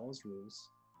by Jaws rules,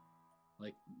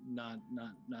 like not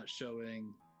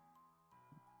showing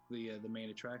the main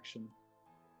attraction,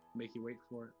 make you wait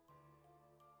for it.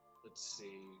 Let's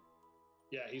see.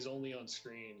 Yeah, he's only on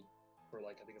screen for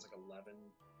like I think it's like 11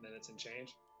 minutes and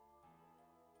change.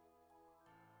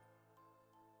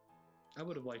 I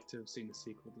would have liked to have seen a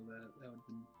sequel to that. That would have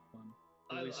been fun.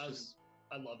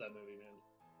 I love that movie, man.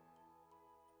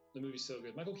 The movie's so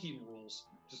good. Michael Keaton rules.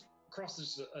 Just across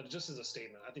this, just as a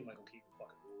statement, I think Michael Keaton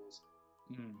fucking rules.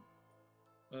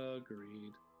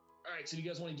 Agreed. All right, so do you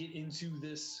guys want to get into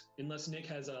this? Unless Nick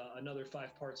has another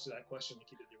 5 parts to that question to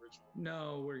keep it the original.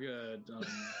 No, we're good.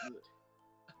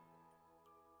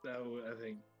 I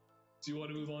think. Do you want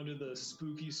to move on to the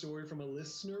spooky story from a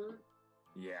listener?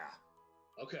 Yeah.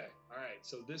 Okay. All right.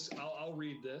 So this, I'll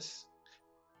read this.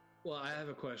 Well, I have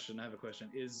a question.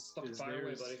 Is fire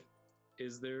away, buddy.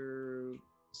 Is their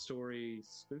story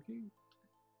spooky?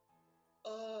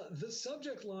 The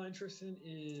subject line, Tristan,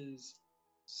 is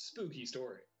spooky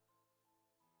story.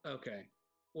 Okay.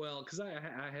 Well, because I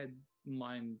had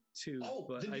mine too. Oh,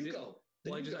 but then I you didn't. go.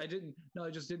 Well, I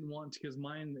just didn't want to, because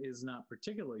mine is not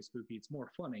particularly spooky. It's more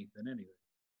funny than anything.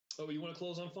 Oh, you want to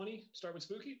close on funny? Start with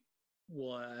spooky?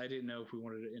 Well, I didn't know if we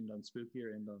wanted to end on spooky or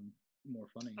end on more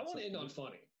funny. I want to end on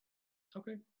funny.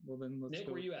 Okay. Well, then let's Nick,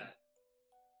 go. where you at?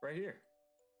 Right here.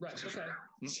 Right. Okay.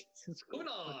 Moving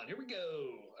on. Here we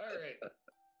go. All right.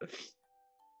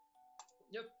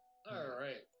 Yep. All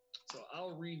right. So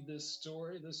I'll read this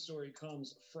story. This story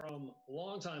comes from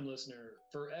longtime listener,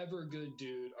 forever good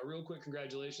dude. A real quick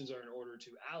congratulations are in order to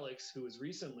Alex, who has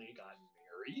recently gotten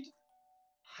married,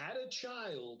 had a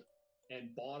child,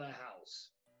 and bought a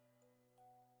house.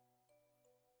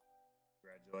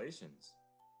 Congratulations.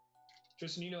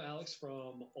 Tristan, you know Alex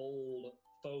from old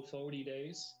 440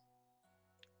 days?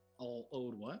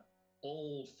 Old what?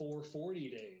 Old 440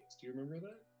 days. Do you remember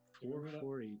that?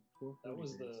 440. That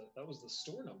was the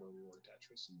store number we worked at,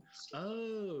 Tristan.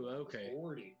 Oh, okay.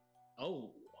 40.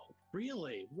 Oh,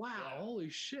 really? Wow! Yeah. Holy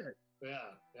shit!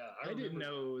 Yeah. I didn't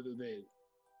know that.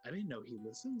 I didn't know he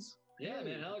listens. Yeah, Hey.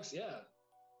 man, Alex. Yeah.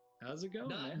 How's it going,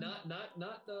 man?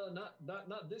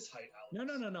 Not this height, Alex.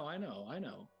 No. I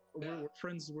know. Yeah. We're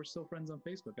friends. We're still friends on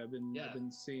Facebook. I've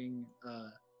been seeing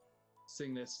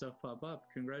that stuff pop up.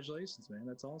 Congratulations, man.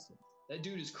 That's awesome. That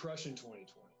dude is crushing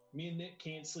 2020. Me and Nick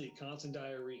can't sleep. Constant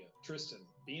diarrhea. Tristan,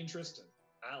 being Tristan.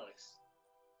 Alex,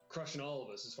 crushing all of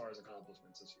us as far as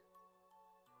accomplishments this year.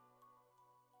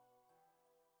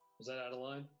 Was that out of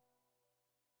line?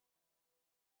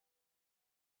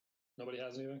 Nobody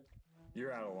has anything?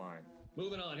 You're out of line.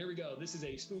 Moving on. Here we go. This is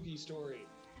a spooky story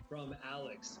from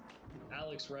Alex.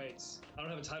 Alex writes, I don't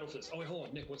have a title for this. Oh, wait, hold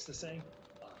on. Nick, what's the saying?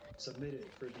 Submitted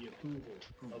for the approval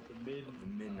of the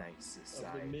Midnight Society.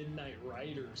 Of the Midnight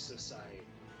Writers Society.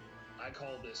 I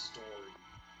call this story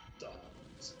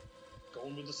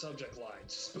going with the subject line,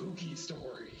 spooky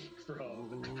story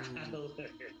from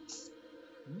Alex.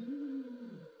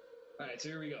 All right, so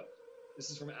here we go. This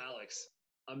is from Alex.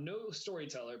 I'm no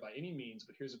storyteller by any means,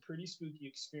 but here's a pretty spooky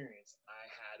experience I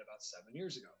had about 7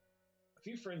 years ago. A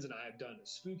few friends and I have done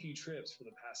spooky trips for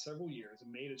the past several years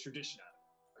and made a tradition out of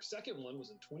it. Our second one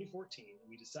was in 2014, and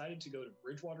we decided to go to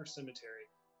Bridgewater Cemetery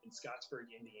in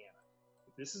Scottsburg, Indiana.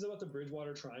 If this is about the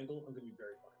Bridgewater Triangle, I'm going to be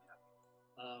very fucking happy.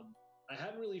 I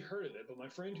hadn't really heard of it, but my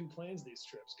friend who plans these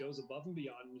trips goes above and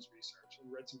beyond in his research and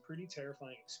read some pretty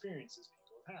terrifying experiences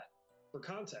people have had. For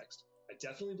context, I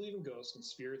definitely believe in ghosts and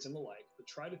spirits and the like, but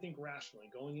try to think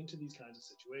rationally going into these kinds of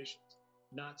situations.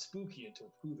 Not spooky until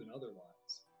proven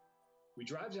otherwise. We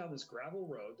drive down this gravel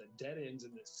road that dead ends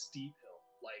in this steep hill.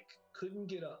 Like, couldn't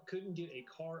get a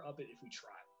car up it if we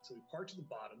tried. So we parked to the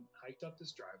bottom, hiked up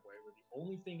this driveway where the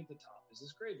only thing at the top is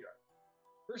this graveyard.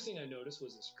 First thing I noticed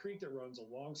was this creek that runs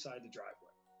alongside the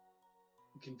driveway.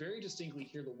 You can very distinctly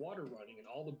hear the water running and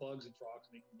all the bugs and frogs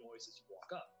making noise as you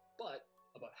walk up. But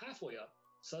about halfway up,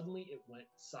 suddenly it went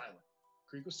silent. The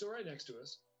creek was still right next to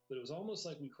us, but it was almost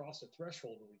like we crossed a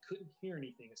threshold where we couldn't hear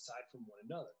anything aside from one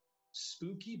another.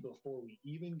 Spooky before we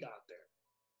even got there.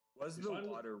 Was the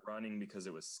water running because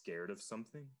it was scared of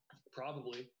something?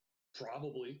 Probably.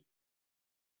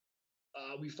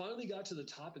 We finally got to the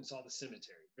top and saw the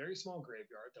cemetery, very small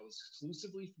graveyard that was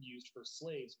exclusively used for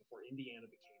slaves before Indiana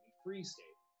became a free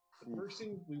state. The first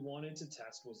thing we wanted to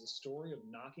test was the story of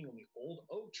knocking on the old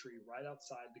oak tree right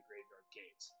outside the graveyard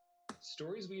gates.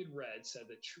 Stories we had read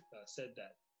said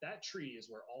that tree is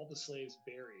where all the slaves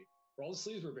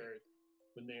were buried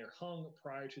when they are hung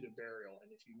prior to the burial,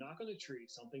 and if you knock on the tree,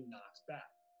 something knocks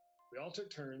back. We all took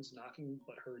turns knocking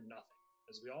but heard nothing.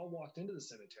 As we all walked into the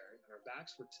cemetery and our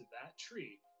backs were to that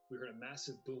tree, we heard a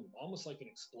massive boom, almost like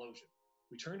an explosion.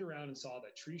 We turned around and saw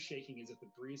that tree shaking as if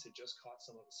the breeze had just caught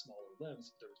some of the smaller limbs,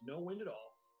 but there was no wind at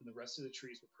all, and the rest of the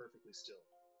trees were perfectly still.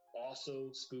 Also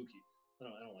spooky.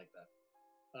 I don't like that.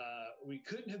 We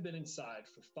couldn't have been inside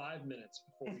for 5 minutes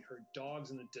before we heard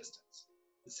dogs in the distance.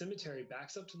 The cemetery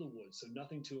backs up to the woods, so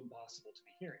nothing too impossible to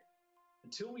be hearing.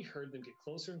 Until we heard them get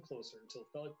closer and closer until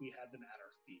it felt like we had them at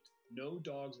our feet. No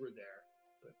dogs were there,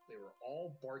 but they were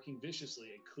all barking viciously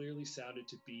and clearly sounded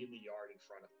to be in the yard in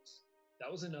front of us.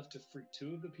 That was enough to freak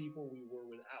two of the people we were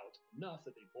without, enough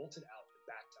that they bolted out and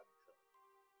backed down the hill.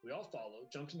 We all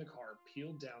followed, jumped in the car, and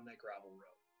peeled down that gravel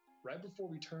road. Right before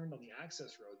we turned on the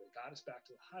access road that got us back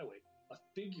to the highway, a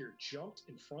figure jumped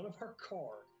in front of our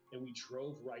car and we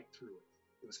drove right through it.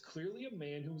 It was clearly a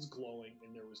man who was glowing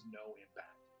and there was no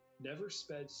impact. Never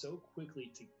sped so quickly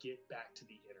to get back to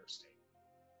the interstate.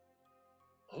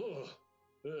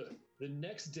 The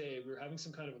next day, we were having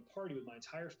some kind of a party with my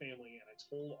entire family, and I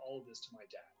told all of this to my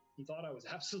dad. He thought I was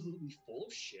absolutely full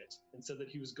of shit and said that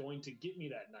he was going to get me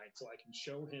that night so I can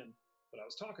show him what I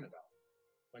was talking about.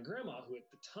 My grandma, who at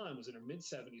the time was in her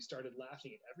mid-70s, started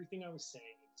laughing at everything I was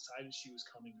saying and decided she was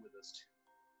coming with us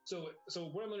too. So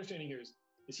what I'm understanding here is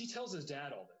he tells his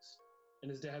dad all this, and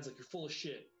his dad's like, "You're full of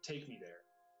shit, take me there."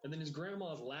 And then his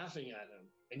grandma's laughing at him,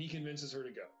 and he convinces her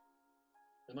to go.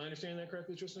 Am I understanding that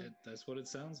correctly, Tristan? That's what it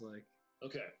sounds like.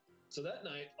 Okay, so that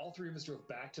night, all three of us drove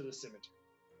back to the cemetery.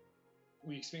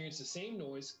 We experienced the same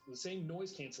noise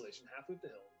cancellation halfway up the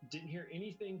hill. Didn't hear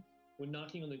anything when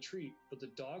knocking on the tree, but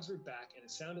the dogs were back, and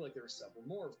it sounded like there were several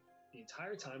more of them. The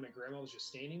entire time, my grandma was just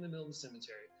standing in the middle of the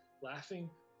cemetery, laughing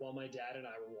while my dad and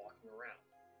I were walking around.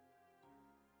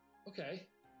 Okay,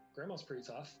 grandma's pretty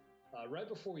tough. Right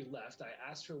before we left, I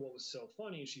asked her what was so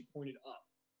funny, and she pointed up.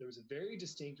 There was a very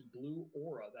distinct blue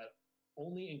aura that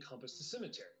only encompassed the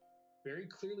cemetery. Very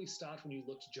clearly stopped when you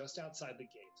looked just outside the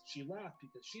gates. She laughed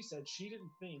because she said she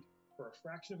didn't think for a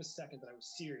fraction of a second that I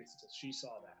was serious until she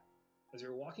saw that. As we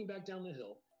were walking back down the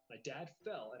hill, my dad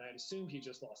fell, and I assumed he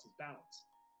just lost his balance.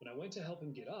 When I went to help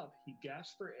him get up, he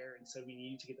gasped for air and said we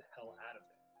needed to get the hell out of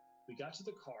there. We got to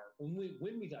the car. Only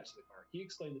when we got to the car, he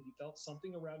explained that he felt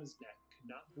something around his neck, could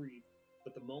not breathe,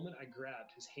 but the moment I grabbed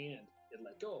his hand, it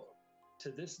let go of him. To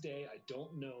this day, I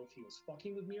don't know if he was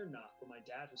fucking with me or not, but my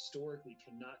dad historically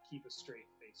cannot keep a straight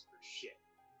face for shit.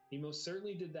 He most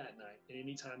certainly did that night, and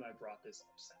any time I brought this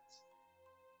up since.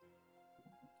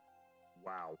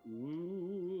 Wow.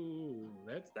 Ooh,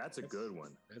 That's a good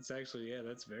one. That's actually, yeah,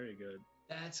 that's very good.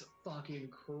 That's fucking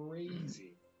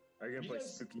crazy. Are you going to play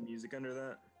spooky music under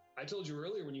that? I told you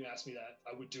earlier when you asked me that,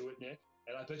 I would do it, Nick,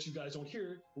 and I bet you guys don't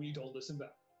hear it when you don't listen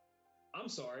back. I'm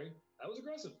sorry. That was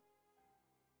aggressive.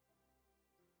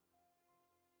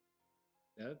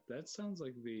 That sounds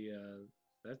like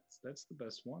that's the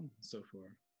best one so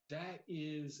far. That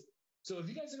is. So have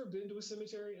you guys ever been to a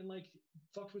cemetery and like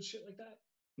fucked with shit like that?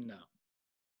 No.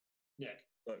 Nick.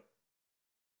 Look.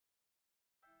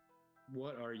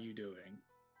 What are you doing?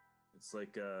 It's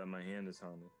like my hand is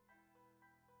haunted.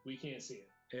 We can't see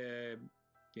it.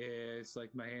 Yeah, it's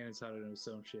like my hand is haunted with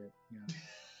some shit. Yeah.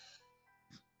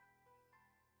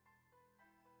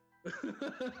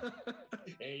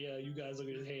 Hey, you guys look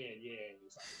at his hand. Yeah,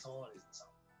 it's haunted.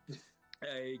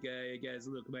 Hey guys,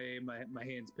 look, my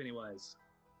hand's Pennywise.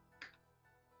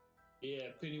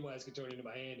 Yeah, Pennywise could turn into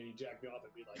my hand and he jack me off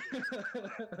and be like,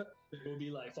 it would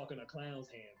be like fucking a clown's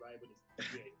hand, right? But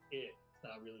it's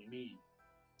not really me.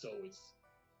 So it's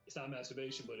not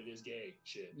masturbation, but it is gay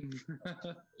shit.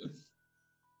 All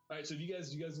right, so you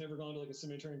guys never gone to like a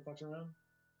cemetery and fucked around?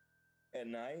 At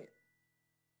night?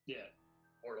 Yeah,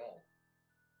 or at all.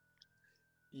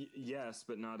 Yes,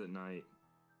 but not at night.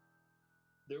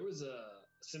 There was a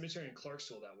cemetery in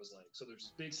Clarksville that was like, so there's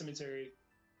this big cemetery,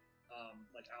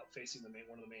 like out facing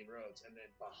one of the main roads, and then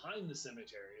behind the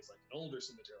cemetery is like an older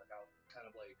cemetery, like out kind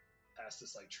of like past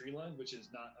this like tree line, which is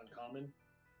not uncommon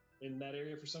in that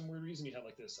area for some weird reason. You have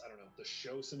like this, I don't know, the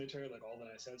show cemetery, like all the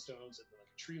nice headstones, and then like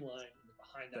a tree line, and then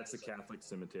behind that That's the Catholic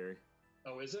cemetery.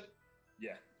 Oh, is it?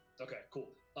 Yeah. Okay, cool.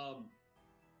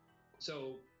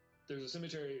 So there's a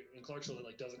cemetery in Clarksville that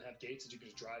like doesn't have gates that you can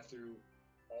just drive through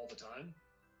all the time.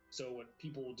 So what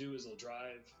people will do is they'll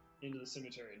drive into the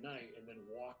cemetery at night and then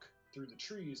walk through the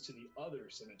trees to the other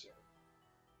cemetery.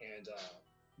 And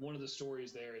one of the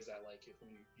stories there is that like if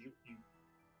when you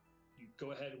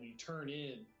go ahead and when you turn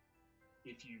in,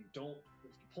 if you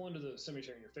pull into the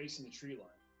cemetery and you're facing the tree line,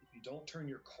 if you don't turn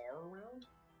your car around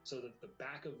so that the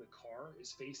back of the car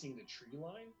is facing the tree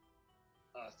line,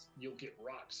 you'll get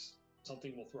rocks.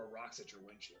 Something will throw rocks at your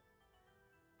windshield.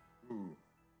 Ooh.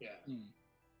 Yeah.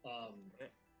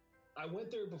 I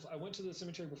went there before. I went to the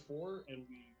cemetery before, and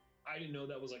I didn't know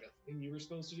that was like a thing you were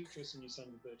supposed to do. Tristan, you son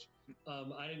of a bitch.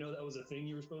 I didn't know that was a thing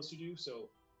you were supposed to do. So,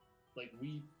 like,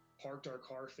 we parked our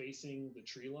car facing the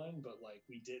tree line, but like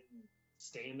we didn't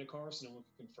stay in the car, so no one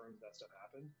could confirm that stuff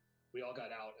happened. We all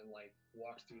got out and like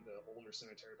walked through the older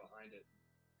cemetery behind it.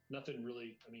 Nothing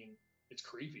really. I mean, it's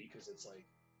creepy because it's like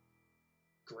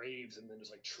graves and then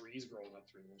just like trees growing up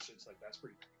through them and shit's like that's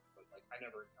pretty creepy. But like I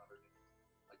never encountered anything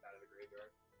like that in a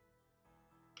graveyard.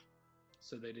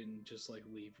 So they didn't just like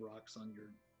leave rocks on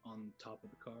top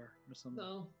of the car or something?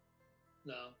 No.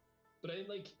 But I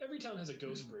like every town has a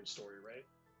ghost bridge story, right?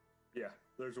 Yeah,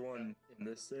 there's one in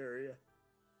this area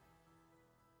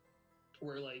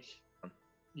where like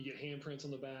you get handprints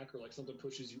on the back or like something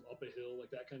pushes you up a hill,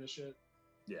 like that kind of shit.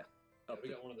 Yeah. We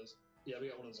got one of those. Yeah, we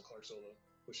got one of those in Clarksville,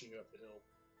 pushing you up the hill.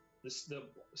 The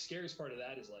scariest part of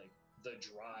that is like the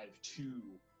drive to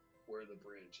where the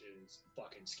bridge is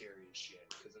fucking scary as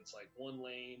shit because it's like one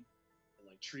lane and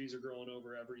like trees are growing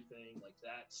over everything. Like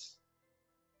that's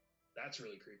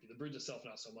really creepy. The bridge itself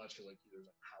not so much because like there's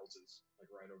like houses like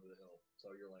right over the hill,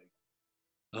 so you're like,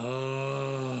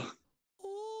 oh,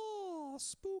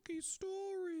 spooky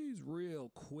stories. Real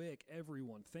quick,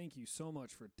 everyone, thank you so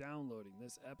much for downloading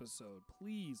this episode.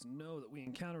 Please know that we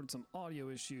encountered some audio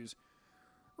issues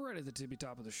right at the tippy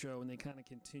top of the show, and they kind of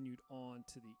continued on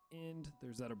to the end.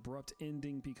 There's that abrupt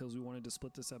ending because we wanted to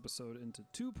split this episode into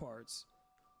two parts.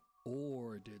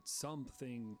 Or did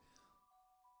something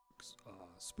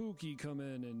spooky come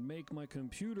in and make my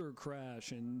computer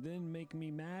crash and then make me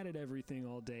mad at everything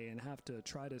all day and have to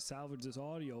try to salvage this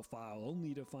audio file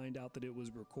only to find out that it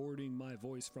was recording my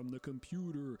voice from the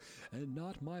computer and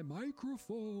not my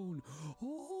microphone?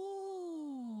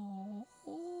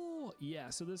 Yeah,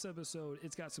 so this episode,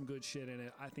 it's got some good shit in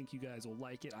it. I think you guys will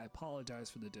like it. I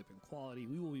apologize for the dip in quality.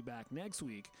 We will be back next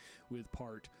week with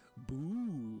part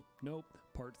 3,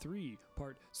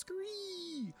 part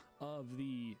scree of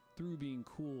the Through Being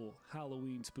Cool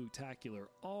Halloween Spooktacular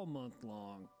all month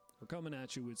long. We're coming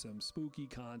at you with some spooky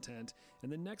content.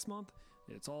 And then next month,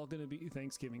 it's all going to be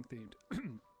Thanksgiving themed.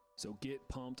 So get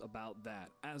pumped about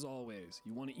that. As always,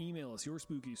 you want to email us your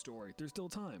spooky story. There's still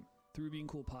time.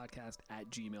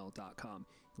 ThroughBeingCoolPodcast@gmail.com.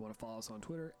 You want to follow us on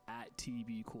Twitter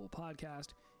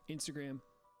 @TBCoolPodcast, Instagram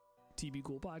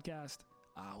TBCoolPodcast.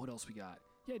 What else we got?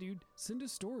 Yeah, dude, send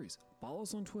us stories. Follow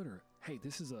us on Twitter. Hey,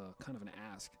 this is a kind of an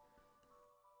ask.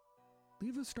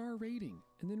 Leave a star rating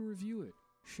and then review it.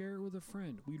 Share it with a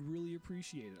friend. We'd really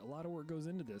appreciate it. A lot of work goes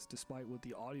into this, despite what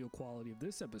the audio quality of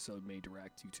this episode may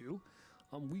direct you to.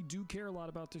 We do care a lot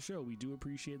about the show. We do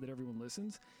appreciate that everyone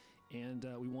listens. And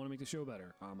we want to make the show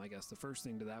better. I guess the first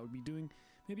thing to that would be doing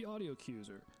maybe audio cues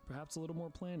or perhaps a little more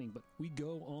planning, but we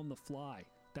go on the fly.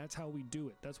 That's how we do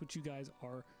it. That's what you guys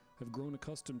have grown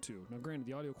accustomed to. Now, granted,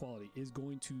 the audio quality is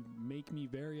going to make me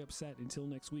very upset until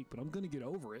next week, but I'm going to get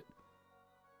over it.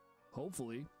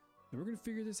 Hopefully. And we're going to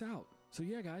figure this out. So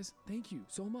yeah, guys, thank you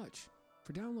so much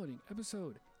for downloading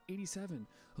episode 87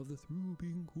 of the Through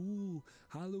Being Cool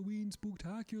Halloween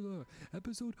Spooktacular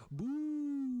episode.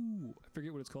 Boo! I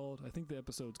forget what it's called. I think the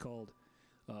episode's called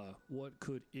What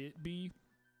Could It Be?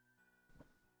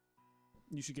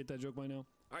 You should get that joke by now.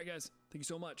 All right, guys. Thank you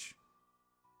so much.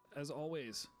 As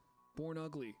always, born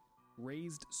ugly,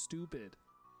 raised stupid.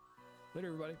 Later,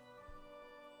 everybody.